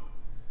COVID.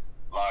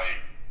 Like,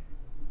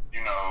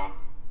 you know,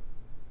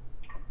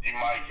 you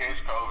might catch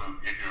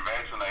COVID if you're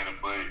vaccinated,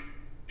 but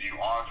you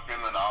aren't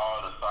feeling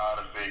all the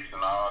side effects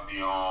and all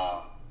the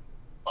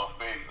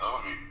effects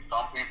of it.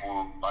 Some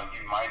people, like,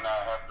 you might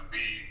not have to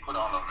be put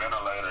on a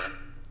ventilator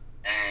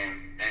and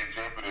in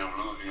jeopardy of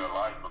losing your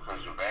life because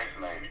you're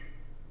vaccinated.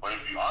 But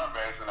if you aren't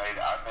vaccinated,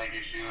 I think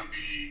it should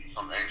be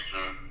some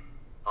extra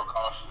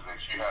precautions that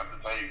you have to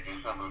take,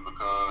 just simply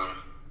because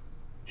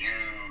you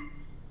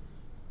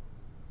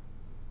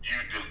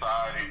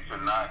decided to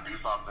not do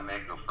something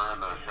that could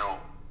further help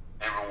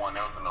everyone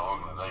else in the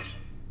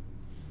organization.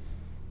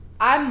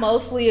 I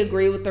mostly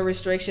agree with the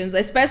restrictions,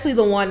 especially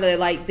the one that,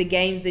 like, the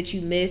games that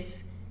you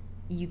miss,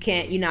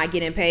 you're not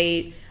getting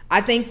paid. I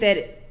think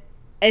that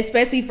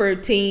especially for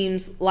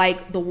teams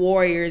like the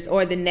Warriors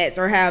or the Nets,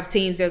 or have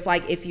teams that's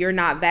like, if you're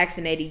not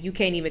vaccinated, you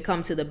can't even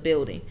come to the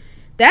building.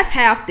 That's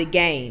half the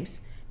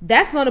games.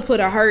 That's going to put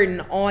a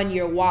hurting on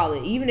your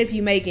wallet. Even if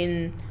you're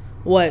making,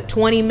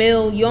 20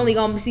 mil, you only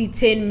going to see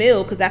 10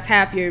 mil because that's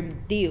half your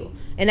deal.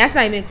 And that's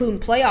not even including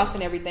playoffs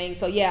and everything.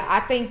 So, yeah, I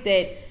think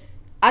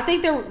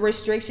the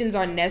restrictions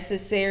are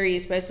necessary,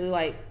 especially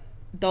like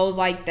those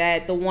like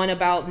that. The one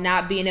about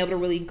not being able to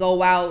really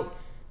go out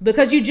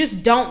because you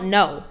just don't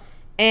know.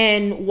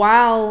 And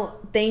while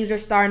things are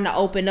starting to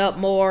open up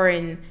more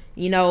and,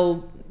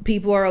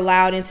 people are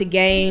allowed into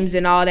games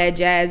and all that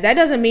jazz, that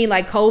doesn't mean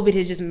like COVID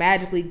has just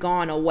magically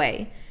gone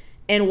away.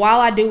 And while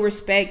I do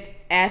respect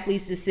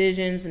athletes'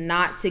 decisions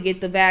not to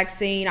get the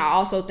vaccine, I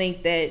also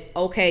think that,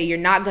 okay, you're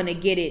not going to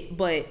get it,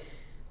 but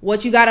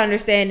what you got to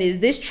understand is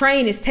this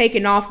train is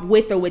taking off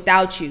with or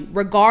without you,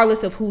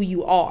 regardless of who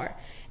you are.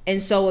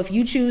 And so if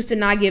you choose to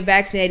not get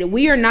vaccinated,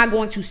 we are not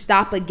going to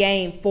stop a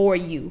game for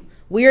you.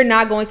 We are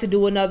not going to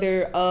do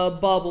another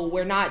bubble.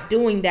 We're not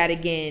doing that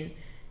again.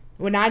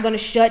 We're not going to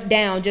shut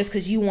down just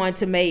because you want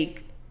to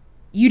make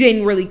you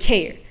didn't really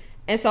care.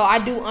 And so I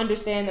do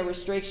understand the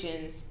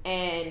restrictions,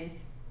 and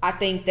I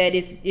think that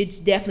it's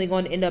definitely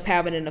going to end up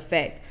having an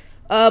effect.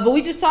 But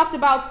we just talked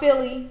about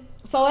Philly.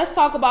 So let's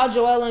talk about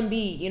Joel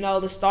Embiid,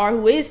 the star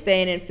who is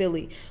staying in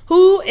Philly,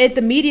 who at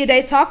the media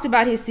day talked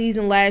about his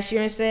season last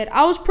year and said,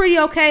 I was pretty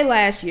okay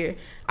last year.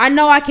 I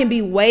know I can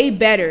be way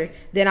better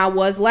than I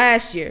was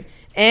last year.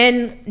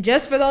 And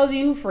just for those of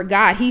you who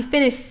forgot, he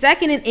finished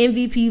second in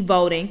MVP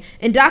voting.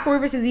 And Doc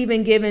Rivers has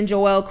even given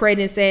Joel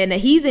credit, saying that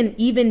he's in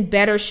even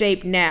better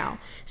shape now.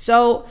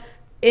 So,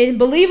 in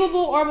believable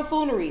or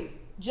buffoonery,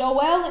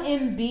 Joel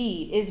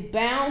Embiid is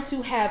bound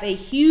to have a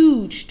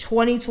huge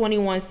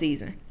 2021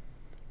 season.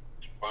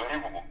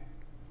 Believable.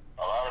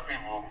 A lot of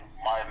people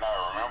might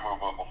not remember,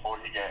 but before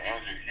he got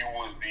injured, he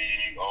was the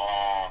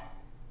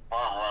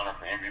front runner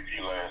for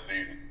MVP last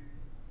season.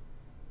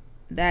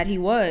 That he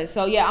was.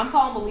 So, yeah, I'm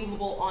calling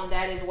believable on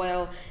that as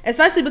well.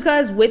 Especially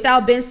because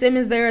without Ben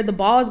Simmons there, the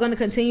ball is going to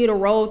continue to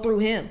roll through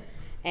him.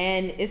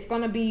 And it's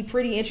going to be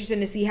pretty interesting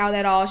to see how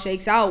that all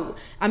shakes out.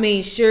 I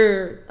mean,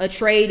 sure, a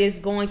trade is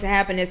going to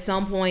happen at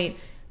some point.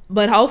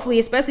 But hopefully,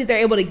 especially if they're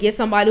able to get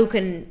somebody who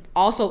can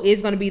also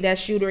is going to be that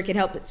shooter and can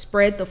help it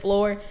spread the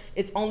floor,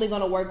 it's only going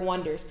to work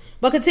wonders.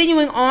 But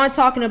continuing on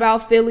talking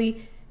about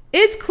Philly,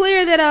 it's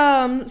clear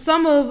that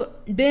some of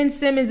Ben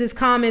Simmons'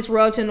 comments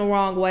rubbed him the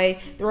wrong way.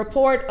 The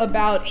report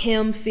about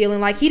him feeling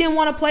like he didn't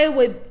want to play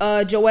with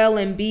Joel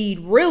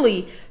Embiid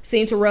really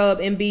seemed to rub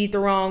Embiid the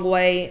wrong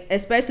way,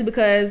 especially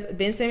because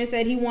Ben Simmons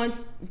said he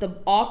wants the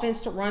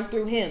offense to run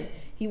through him.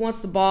 He wants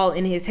the ball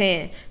in his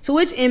hand. To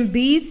which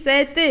Embiid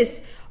said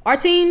this, our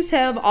teams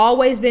have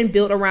always been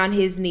built around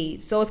his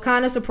needs, so it's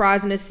kind of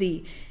surprising to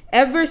see.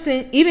 Ever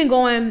since, even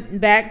going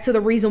back to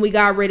the reason we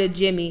got rid of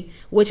Jimmy,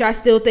 which I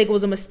still think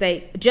was a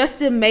mistake, just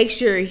to make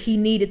sure he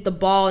needed the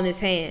ball in his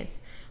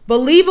hands.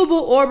 Believable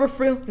or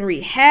buffoonery,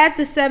 had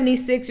the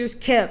 76ers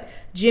kept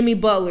Jimmy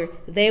Butler,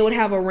 they would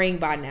have a ring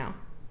by now.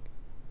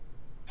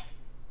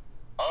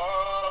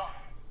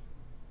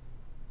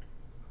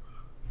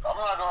 I'm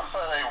not going to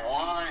say they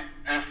would,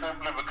 just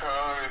simply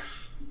because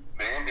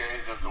the NBA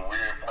is just a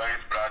weird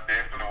place, but I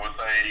definitely would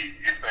say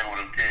if they would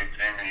have kept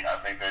Jimmy, I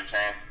think their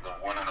chances of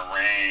winning the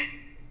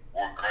ring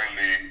were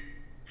greatly,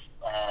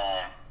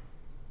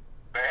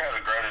 they had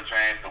a greater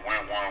chance to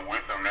win one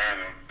with them there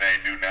than they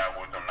do now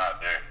with them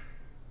not there.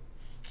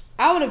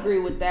 I would agree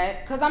with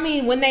that. Because, I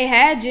mean, when they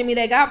had Jimmy,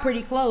 they got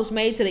pretty close,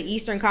 made to the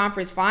Eastern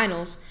Conference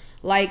Finals.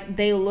 Like,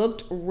 they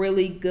looked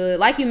really good.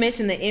 Like you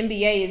mentioned, the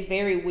NBA is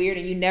very weird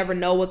and you never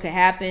know what could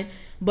happen.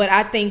 But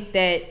I think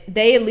that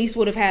they at least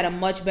would have had a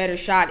much better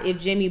shot if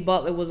Jimmy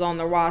Butler was on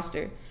the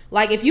roster.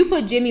 Like, if you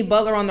put Jimmy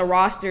Butler on the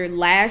roster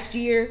last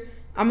year,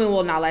 I mean,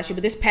 well, not last year,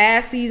 but this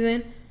past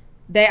season,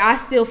 I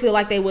still feel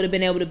like they would have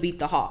been able to beat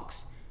the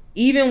Hawks.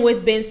 Even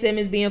with Ben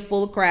Simmons being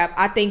full of crap,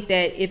 I think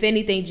that, if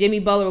anything, Jimmy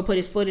Butler would put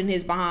his foot in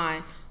his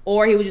behind.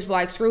 Or he would just be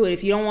like, screw it.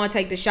 If you don't want to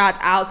take the shots,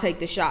 I'll take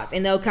the shots.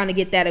 And they'll kind of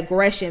get that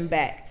aggression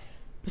back.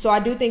 So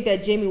I do think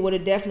that Jimmy would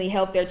have definitely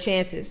helped their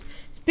chances.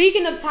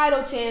 Speaking of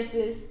title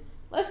chances,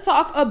 let's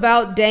talk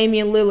about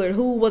Damian Lillard,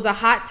 who was a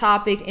hot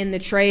topic in the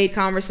trade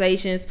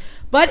conversations.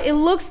 But it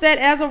looks that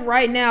as of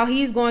right now,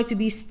 he's going to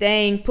be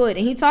staying put.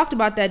 And he talked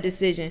about that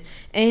decision.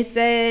 And he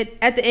said,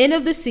 at the end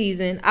of the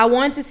season, I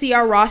wanted to see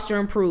our roster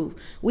improve.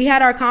 We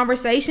had our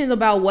conversations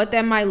about what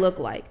that might look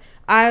like.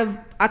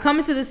 I come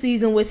into the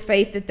season with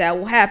faith that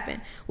will happen.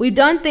 We've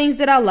done things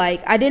that I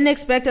like. I didn't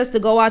expect us to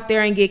go out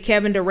there and get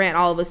Kevin Durant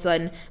all of a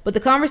sudden, but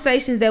the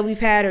conversations that we've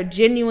had are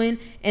genuine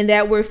and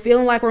that we're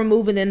feeling like we're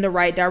moving in the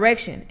right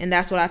direction, and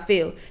that's what I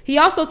feel. He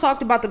also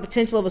talked about the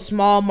potential of a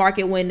small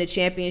market win the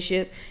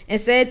championship and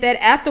said that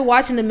after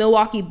watching the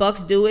Milwaukee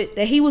Bucks do it,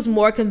 that he was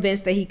more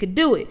convinced that he could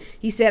do it.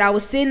 He said, I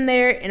was sitting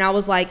there and I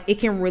was like, it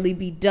can really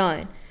be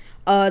done.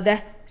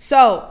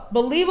 So,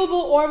 believable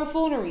or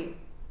buffoonery?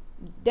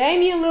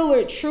 Damian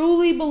Lillard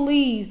truly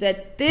believes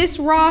that this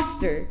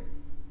roster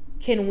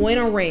can win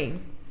a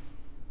ring.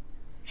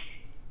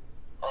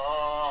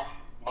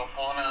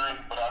 Buffoonery,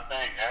 but I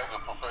think as a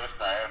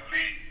professional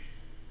athlete,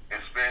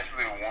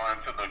 especially one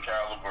to the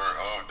caliber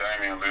of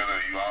Damian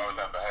Lillard, you always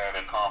have to have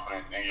that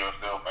confidence in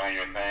yourself and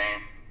your team.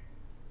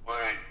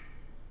 But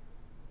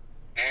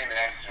in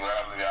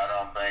actuality,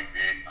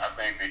 I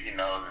think that he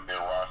knows that their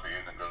roster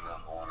isn't good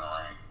enough for winning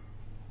a ring.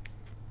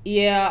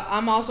 Yeah,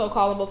 I'm also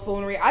calling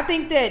buffoonery. I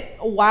think that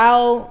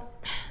while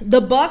the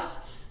Bucks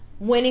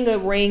winning a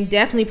ring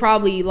definitely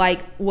probably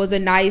was a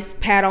nice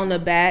pat on the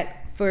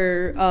back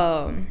for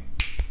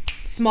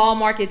small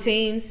market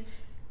teams,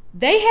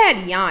 they had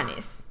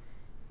Giannis.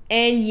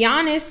 And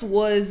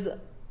Giannis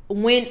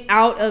went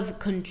out of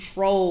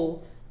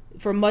control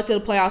for much of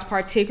the playoffs,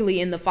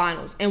 particularly in the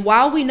finals. And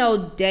while we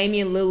know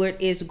Damian Lillard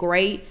is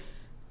great,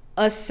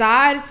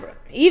 aside from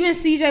even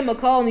CJ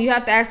McCollum, you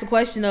have to ask the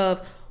question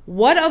of,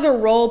 what other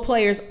role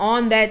players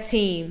on that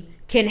team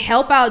can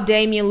help out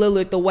Damian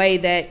Lillard the way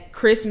that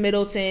Chris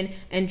Middleton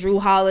and Drew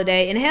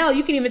Holiday, and hell,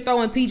 you can even throw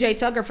in PJ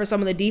Tucker for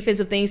some of the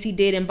defensive things he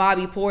did, and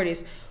Bobby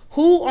Portis.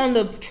 Who on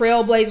the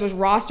Trailblazers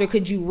roster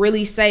could you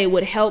really say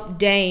would help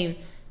Dame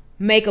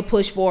make a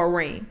push for a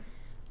ring?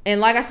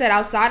 And like I said,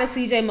 outside of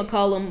CJ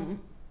McCollum,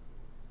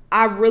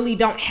 I really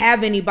don't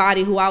have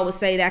anybody who I would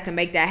say that can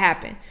make that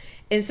happen.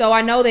 And so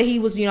I know that he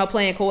was,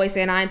 playing coy,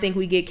 saying I didn't think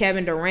we get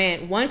Kevin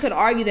Durant. One could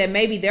argue that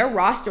maybe their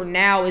roster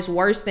now is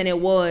worse than it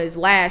was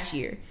last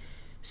year.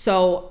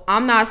 So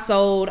I'm not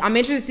sold. I'm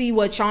interested to see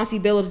what Chauncey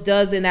Billups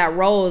does in that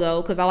role,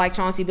 though, because I like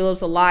Chauncey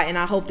Billups a lot, and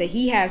I hope that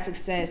he has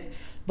success.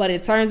 But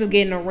in terms of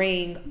getting a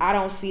ring, I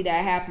don't see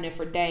that happening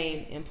for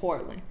Dame in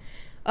Portland.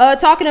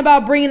 Talking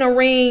about bringing a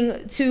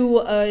ring to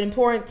an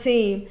important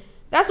team,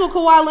 that's what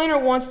Kawhi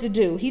Leonard wants to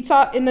do. He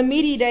talked in the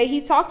media day. He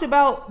talked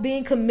about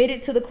being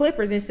committed to the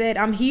Clippers and said,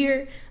 I'm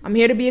here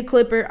to be a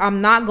Clipper. I'm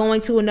not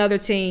going to another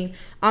team.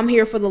 I'm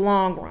here for the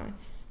long run.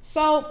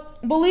 So,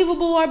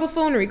 believable or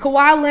buffoonery,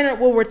 Kawhi Leonard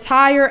will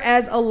retire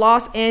as a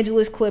Los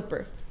Angeles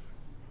Clipper.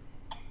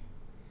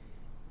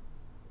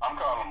 I'm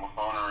calling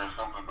buffoonery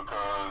simply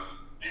because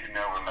you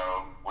never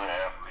know with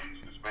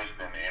athletes,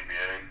 especially in the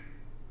NBA.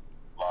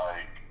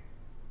 Like,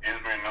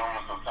 it's been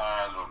numerous of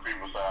times where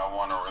people say,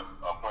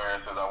 a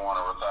player says, I want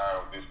to retire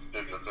with this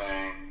particular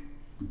team.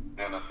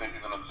 Then a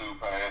season or two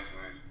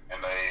passes,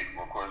 and they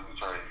request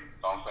the trade.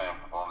 So I'm saying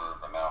buffoonery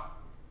for now.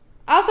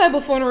 I'll say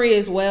buffoonery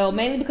as well,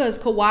 mainly because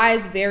Kawhi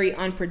is very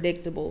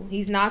unpredictable.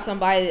 He's not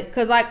somebody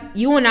because, like,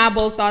 you and I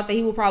both thought that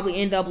he would probably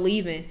end up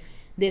leaving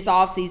this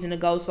offseason to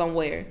go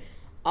somewhere.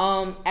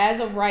 As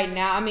of right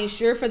now, I mean,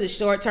 sure, for the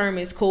short term,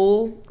 it's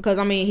cool because,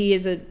 I mean, he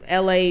is a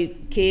LA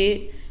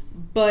kid,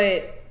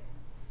 but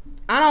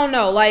I don't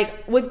know.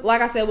 Like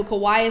I said, with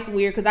Kawhi, it's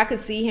weird because I could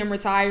see him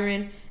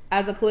retiring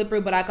as a Clipper,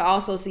 but I could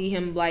also see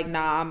him like,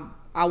 nah,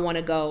 I want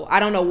to go. I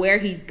don't know where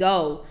he'd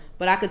go,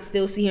 but I could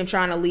still see him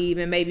trying to leave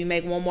and maybe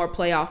make one more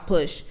playoff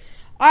push.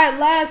 All right,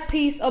 last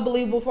piece of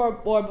believable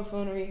or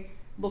buffoonery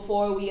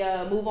before we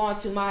move on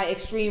to my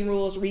Extreme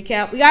Rules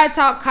recap. We got to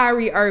talk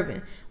Kyrie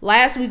Irving.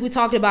 Last week we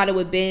talked about it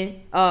with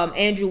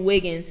Andrew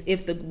Wiggins,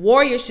 if the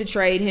Warriors should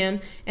trade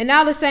him. And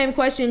now the same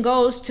question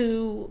goes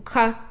to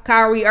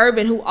Kyrie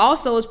Irving, who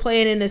also is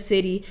playing in a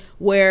city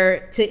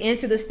where to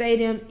enter the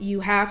stadium,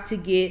 you have to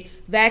get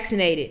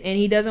vaccinated, and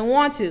he doesn't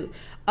want to.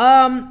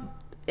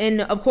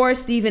 And, of course,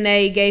 Stephen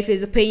A. gave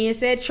his opinion,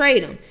 said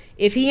trade him.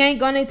 If he ain't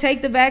going to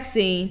take the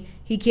vaccine,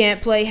 he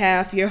can't play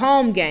half your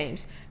home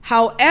games.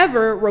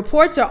 However,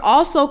 reports are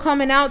also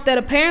coming out that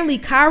apparently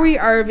Kyrie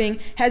Irving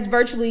has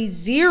virtually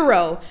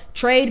zero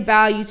trade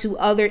value to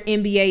other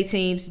NBA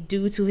teams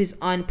due to his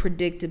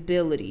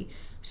unpredictability.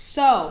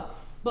 So,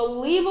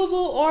 believable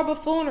or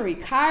buffoonery,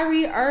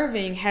 Kyrie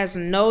Irving has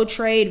no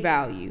trade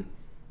value.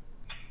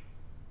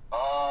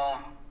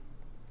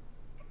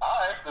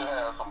 I actually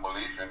have some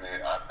belief in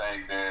it. I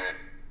think that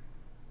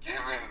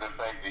given the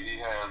fact that he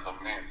has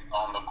immense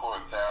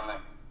on-the-court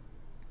talent,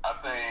 I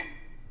think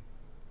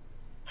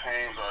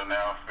teams are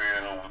now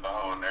fed up with the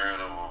whole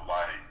narrative of,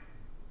 like,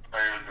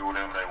 players do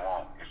whatever they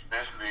want,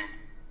 especially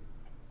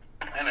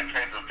in the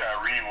case of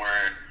Kyrie,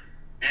 where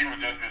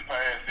even just this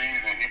past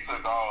season, he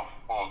took off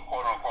for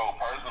quote-unquote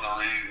personal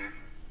reasons,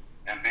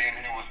 and then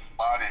he was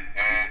spotted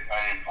at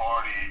a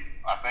party,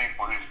 I think,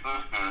 for his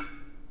sister,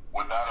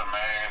 without a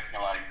mask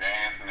and like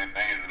dancing and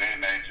things of that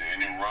nature,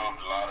 and it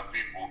rubbed a lot of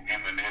people in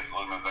the Nets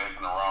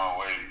organization the wrong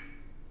way.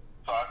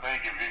 So I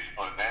think if it's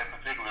for that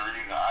particular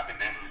reason, I can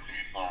definitely see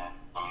some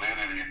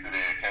validity to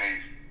that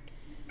case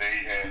that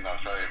he has no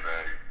trade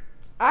value.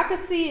 I could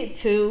see it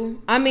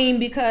too. I mean,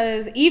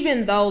 because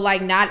even though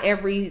like not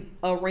every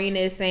arena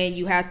is saying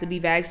you have to be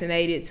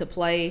vaccinated to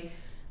play,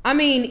 I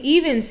mean,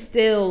 even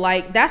still,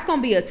 like that's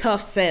gonna be a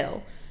tough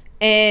sell.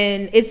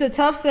 And it's a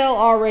tough sell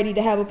already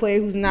to have a player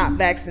who's not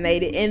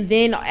vaccinated. And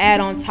then add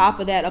on top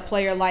of that a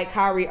player like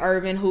Kyrie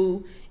Irving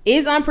who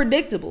is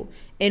unpredictable.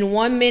 In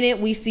 1 minute,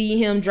 we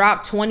see him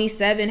drop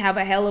 27, have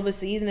a hell of a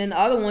season. And the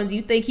other ones,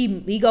 you think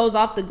he goes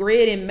off the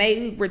grid and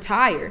may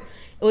retire.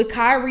 With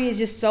Kyrie, it's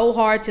just so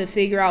hard to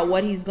figure out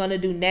what he's going to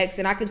do next.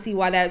 And I can see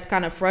why that's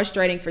kind of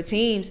frustrating for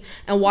teams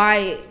and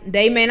why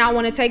they may not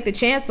want to take the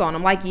chance on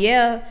him. Like,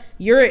 yeah,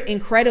 you're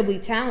incredibly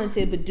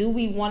talented, but do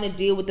we want to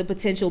deal with the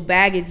potential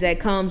baggage that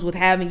comes with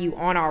having you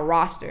on our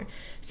roster?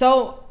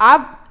 So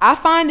I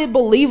find it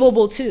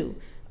believable, too.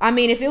 I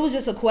mean, if it was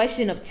just a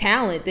question of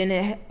talent,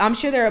 then I'm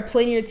sure there are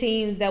plenty of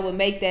teams that would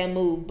make that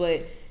move.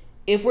 But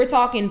if we're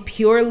talking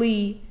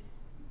purely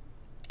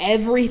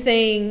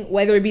everything,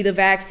 whether it be the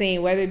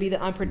vaccine, whether it be the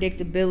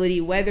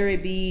unpredictability, whether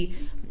it be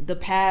the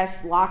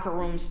past locker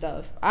room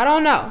stuff, I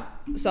don't know.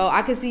 So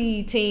I could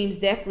see teams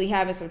definitely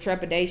having some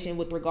trepidation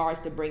with regards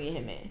to bringing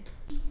him in.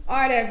 All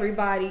right,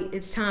 everybody,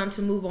 it's time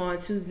to move on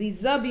to the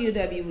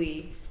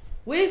WWE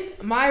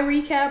with my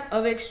recap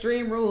of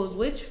Extreme Rules,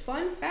 which,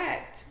 fun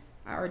fact,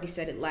 I already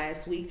said it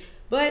last week,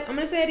 but I'm going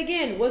to say it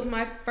again, was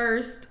my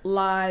first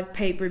live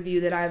pay-per-view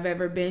that I've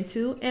ever been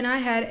to, and I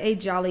had a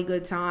jolly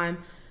good time.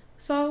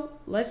 So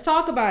let's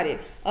talk about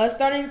it.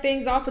 Starting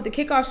things off with the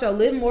kickoff show,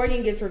 Liv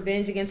Morgan gets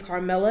revenge against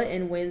Carmella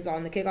and wins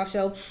on the kickoff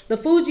show. The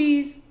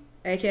Fugees,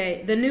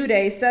 aka The New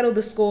Day, settled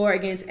the score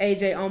against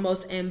AJ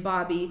Omos and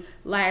Bobby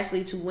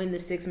Lashley to win the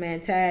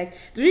 6-man tag.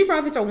 The Street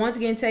Profits are once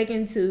again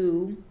taken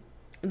to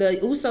the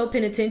Uso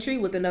Penitentiary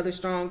with another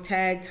strong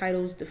tag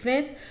titles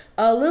defense.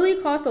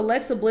 Lily cost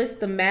Alexa Bliss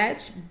the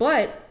match,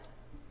 but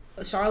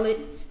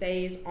Charlotte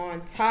stays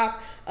on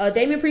top.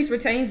 Damian Priest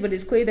retains, but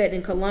it's clear that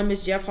in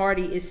Columbus, Jeff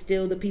Hardy is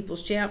still the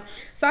people's champ.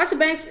 Sasha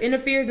Banks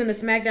interferes in the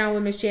SmackDown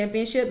Women's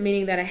Championship,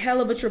 meaning that a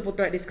hell of a triple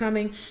threat is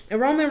coming.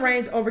 And Roman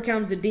Reigns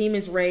overcomes the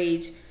Demon's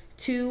Rage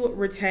to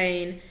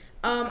retain.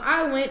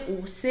 I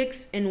went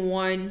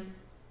 6-1.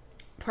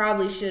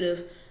 Probably should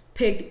have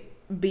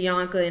picked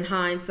Bianca in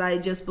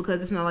hindsight, just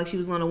because it's not like she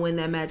was going to win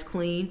that match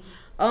clean.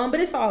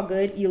 But it's all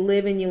good. You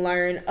live and you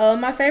learn.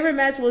 My favorite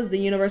match was the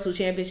Universal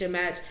Championship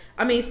match.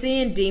 I mean,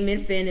 seeing Demon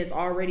Finn is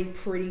already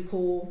pretty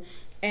cool.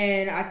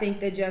 And I think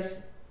that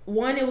just,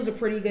 one, it was a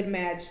pretty good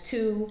match.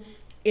 Two,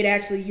 it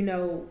actually,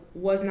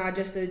 was not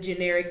just a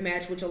generic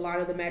match, which a lot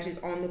of the matches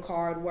on the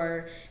card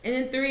were. And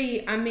then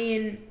three, I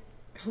mean,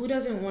 who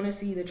doesn't want to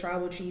see the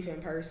Tribal Chief in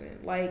person?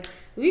 Like,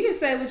 we can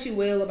say what you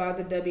will about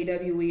the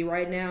WWE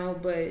right now,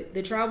 but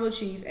the Tribal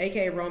Chief,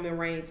 aka Roman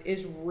Reigns,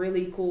 is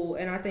really cool,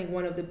 and I think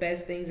one of the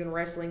best things in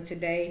wrestling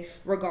today,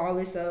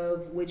 regardless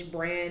of which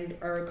brand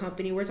or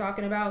company we're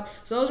talking about.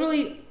 So it was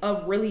really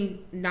a really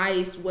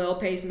nice,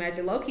 well-paced match,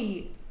 and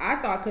low-key, I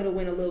thought could have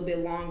went a little bit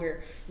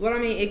longer. But I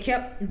mean, it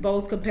kept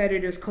both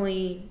competitors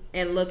clean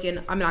and looking,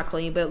 I'm not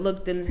clean, but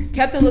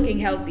kept them looking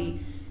healthy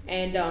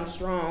and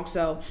strong.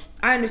 So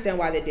I understand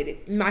why they did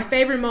it. My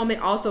favorite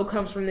moment also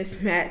comes from this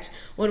match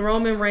when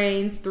Roman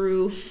Reigns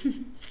threw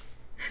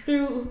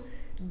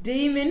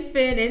Demon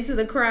Finn into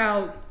the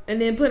crowd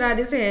and then put out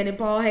his hand, and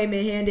Paul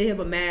Heyman handed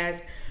him a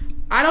mask.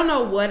 I don't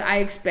know what I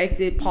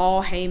expected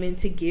Paul Heyman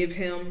to give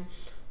him,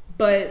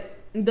 but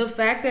the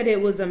fact that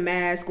it was a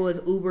mask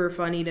was uber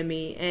funny to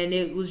me, and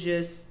it was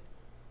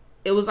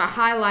a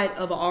highlight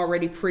of an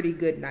already pretty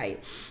good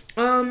night.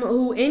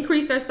 Who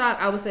increased their stock?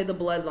 I would say the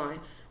Bloodline.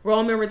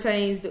 Roman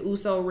retains, the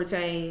Usos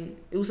retain.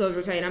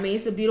 I mean,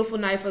 it's a beautiful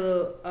night for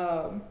the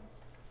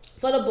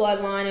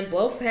Bloodline, and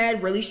both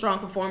had really strong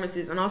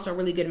performances and also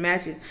really good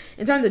matches.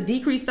 In terms of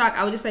decreased stock,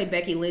 I would just say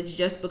Becky Lynch,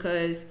 just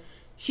because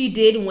she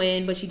did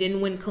win, but she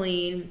didn't win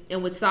clean.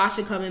 And with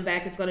Sasha coming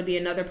back, it's going to be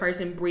another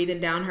person breathing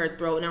down her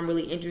throat, and I'm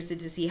really interested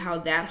to see how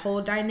that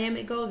whole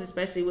dynamic goes,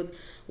 especially with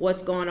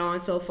what's going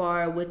on so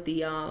far with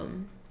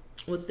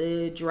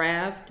the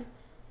draft.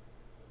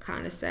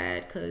 Kind of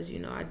sad because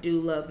I do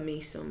love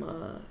me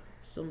some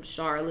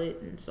Charlotte,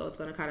 and so it's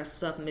gonna kind of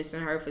suck missing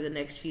her for the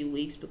next few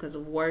weeks because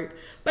of work,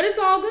 but it's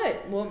all good.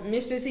 We'll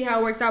miss to see how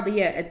it works out, but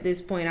yeah, at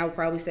this point I would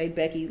probably say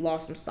Becky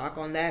lost some stock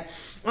on that.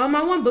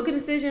 My one booking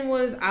decision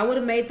was I would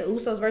have made the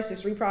Usos versus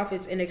Street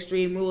Profits an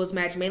Extreme Rules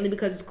match, mainly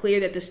because it's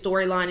clear that the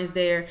storyline is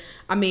there.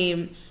 I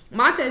mean,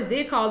 Montez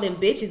did call them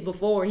bitches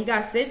before. He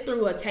got sent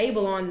through a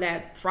table on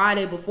that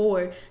Friday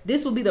before.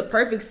 This would be the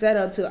perfect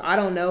setup to, I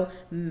don't know,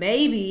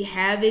 maybe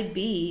have it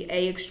be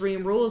a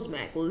Extreme Rules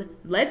match.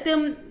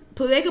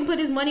 They can put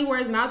his money where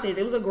his mouth is.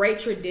 It was a great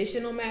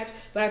traditional match,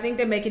 but I think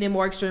that making it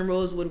more Extreme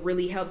Rules would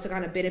really help to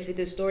kind of benefit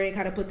this story and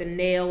kind of put the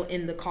nail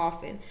in the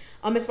coffin.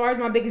 As far as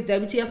my biggest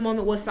WTF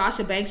moment was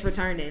Sasha Banks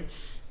returning.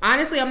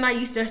 Honestly, I'm not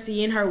used to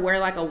seeing her wear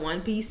like a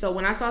one piece. So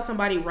when I saw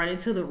somebody run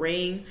into the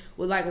ring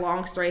with like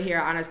long straight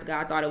hair, honest to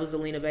God, I thought it was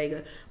Zelina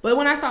Vega. But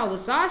when I saw it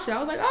was Sasha, I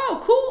was like, oh,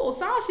 cool,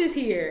 Sasha's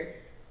here.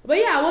 But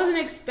yeah, I wasn't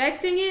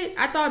expecting it.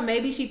 I thought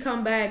maybe she'd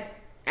come back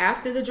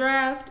after the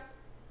draft,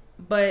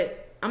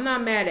 but I'm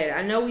not mad at it.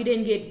 I know we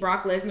didn't get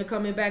Brock Lesnar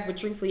coming back, but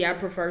truthfully, I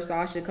prefer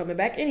Sasha coming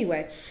back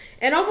anyway.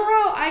 And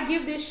overall, I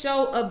give this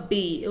show a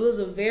B. It was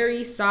a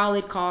very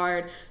solid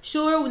card.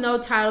 Sure, no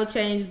title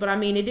changes, but I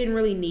mean, it didn't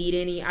really need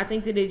any. I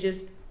think that it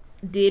just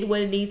did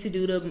what it needed to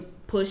do to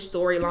push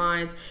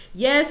storylines.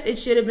 Yes, it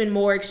should have been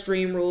more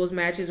Extreme Rules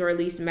matches, or at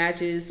least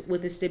matches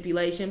with a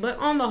stipulation, but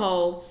on the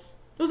whole,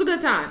 it was a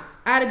good time.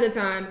 I had a good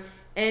time,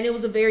 and it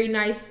was a very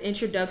nice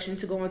introduction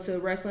to going to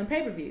wrestling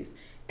pay-per-views.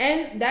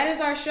 And that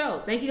is our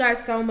show. Thank you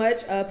guys so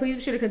much. Please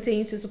be sure to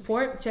continue to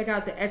support. Check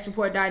out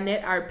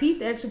thexreport.net. I repeat,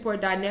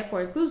 thexreport.net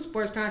for exclusive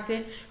sports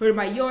content written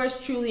by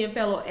yours truly and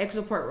fellow X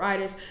Report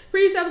writers.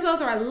 Previous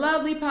episodes are our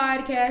lovely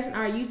podcast and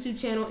our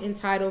YouTube channel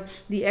entitled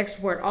The X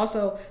Report.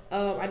 Also,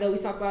 I know we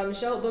talked about it on the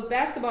show, but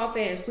basketball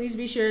fans, please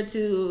be sure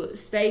to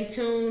stay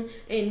tuned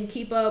and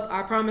keep up.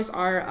 I promise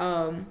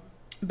our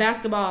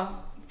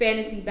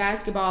fantasy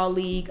basketball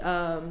league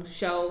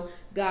show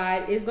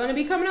guide is going to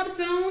be coming up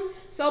soon,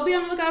 so be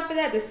on the lookout for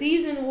that. The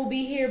season will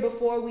be here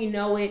before we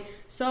know it,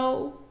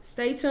 so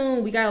stay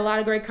tuned. We got a lot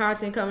of great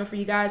content coming for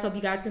you guys. Hope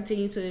you guys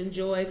continue to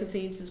enjoy,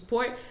 continue to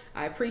support.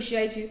 I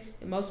appreciate you,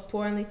 and most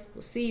importantly,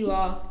 we'll see you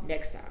all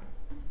next time.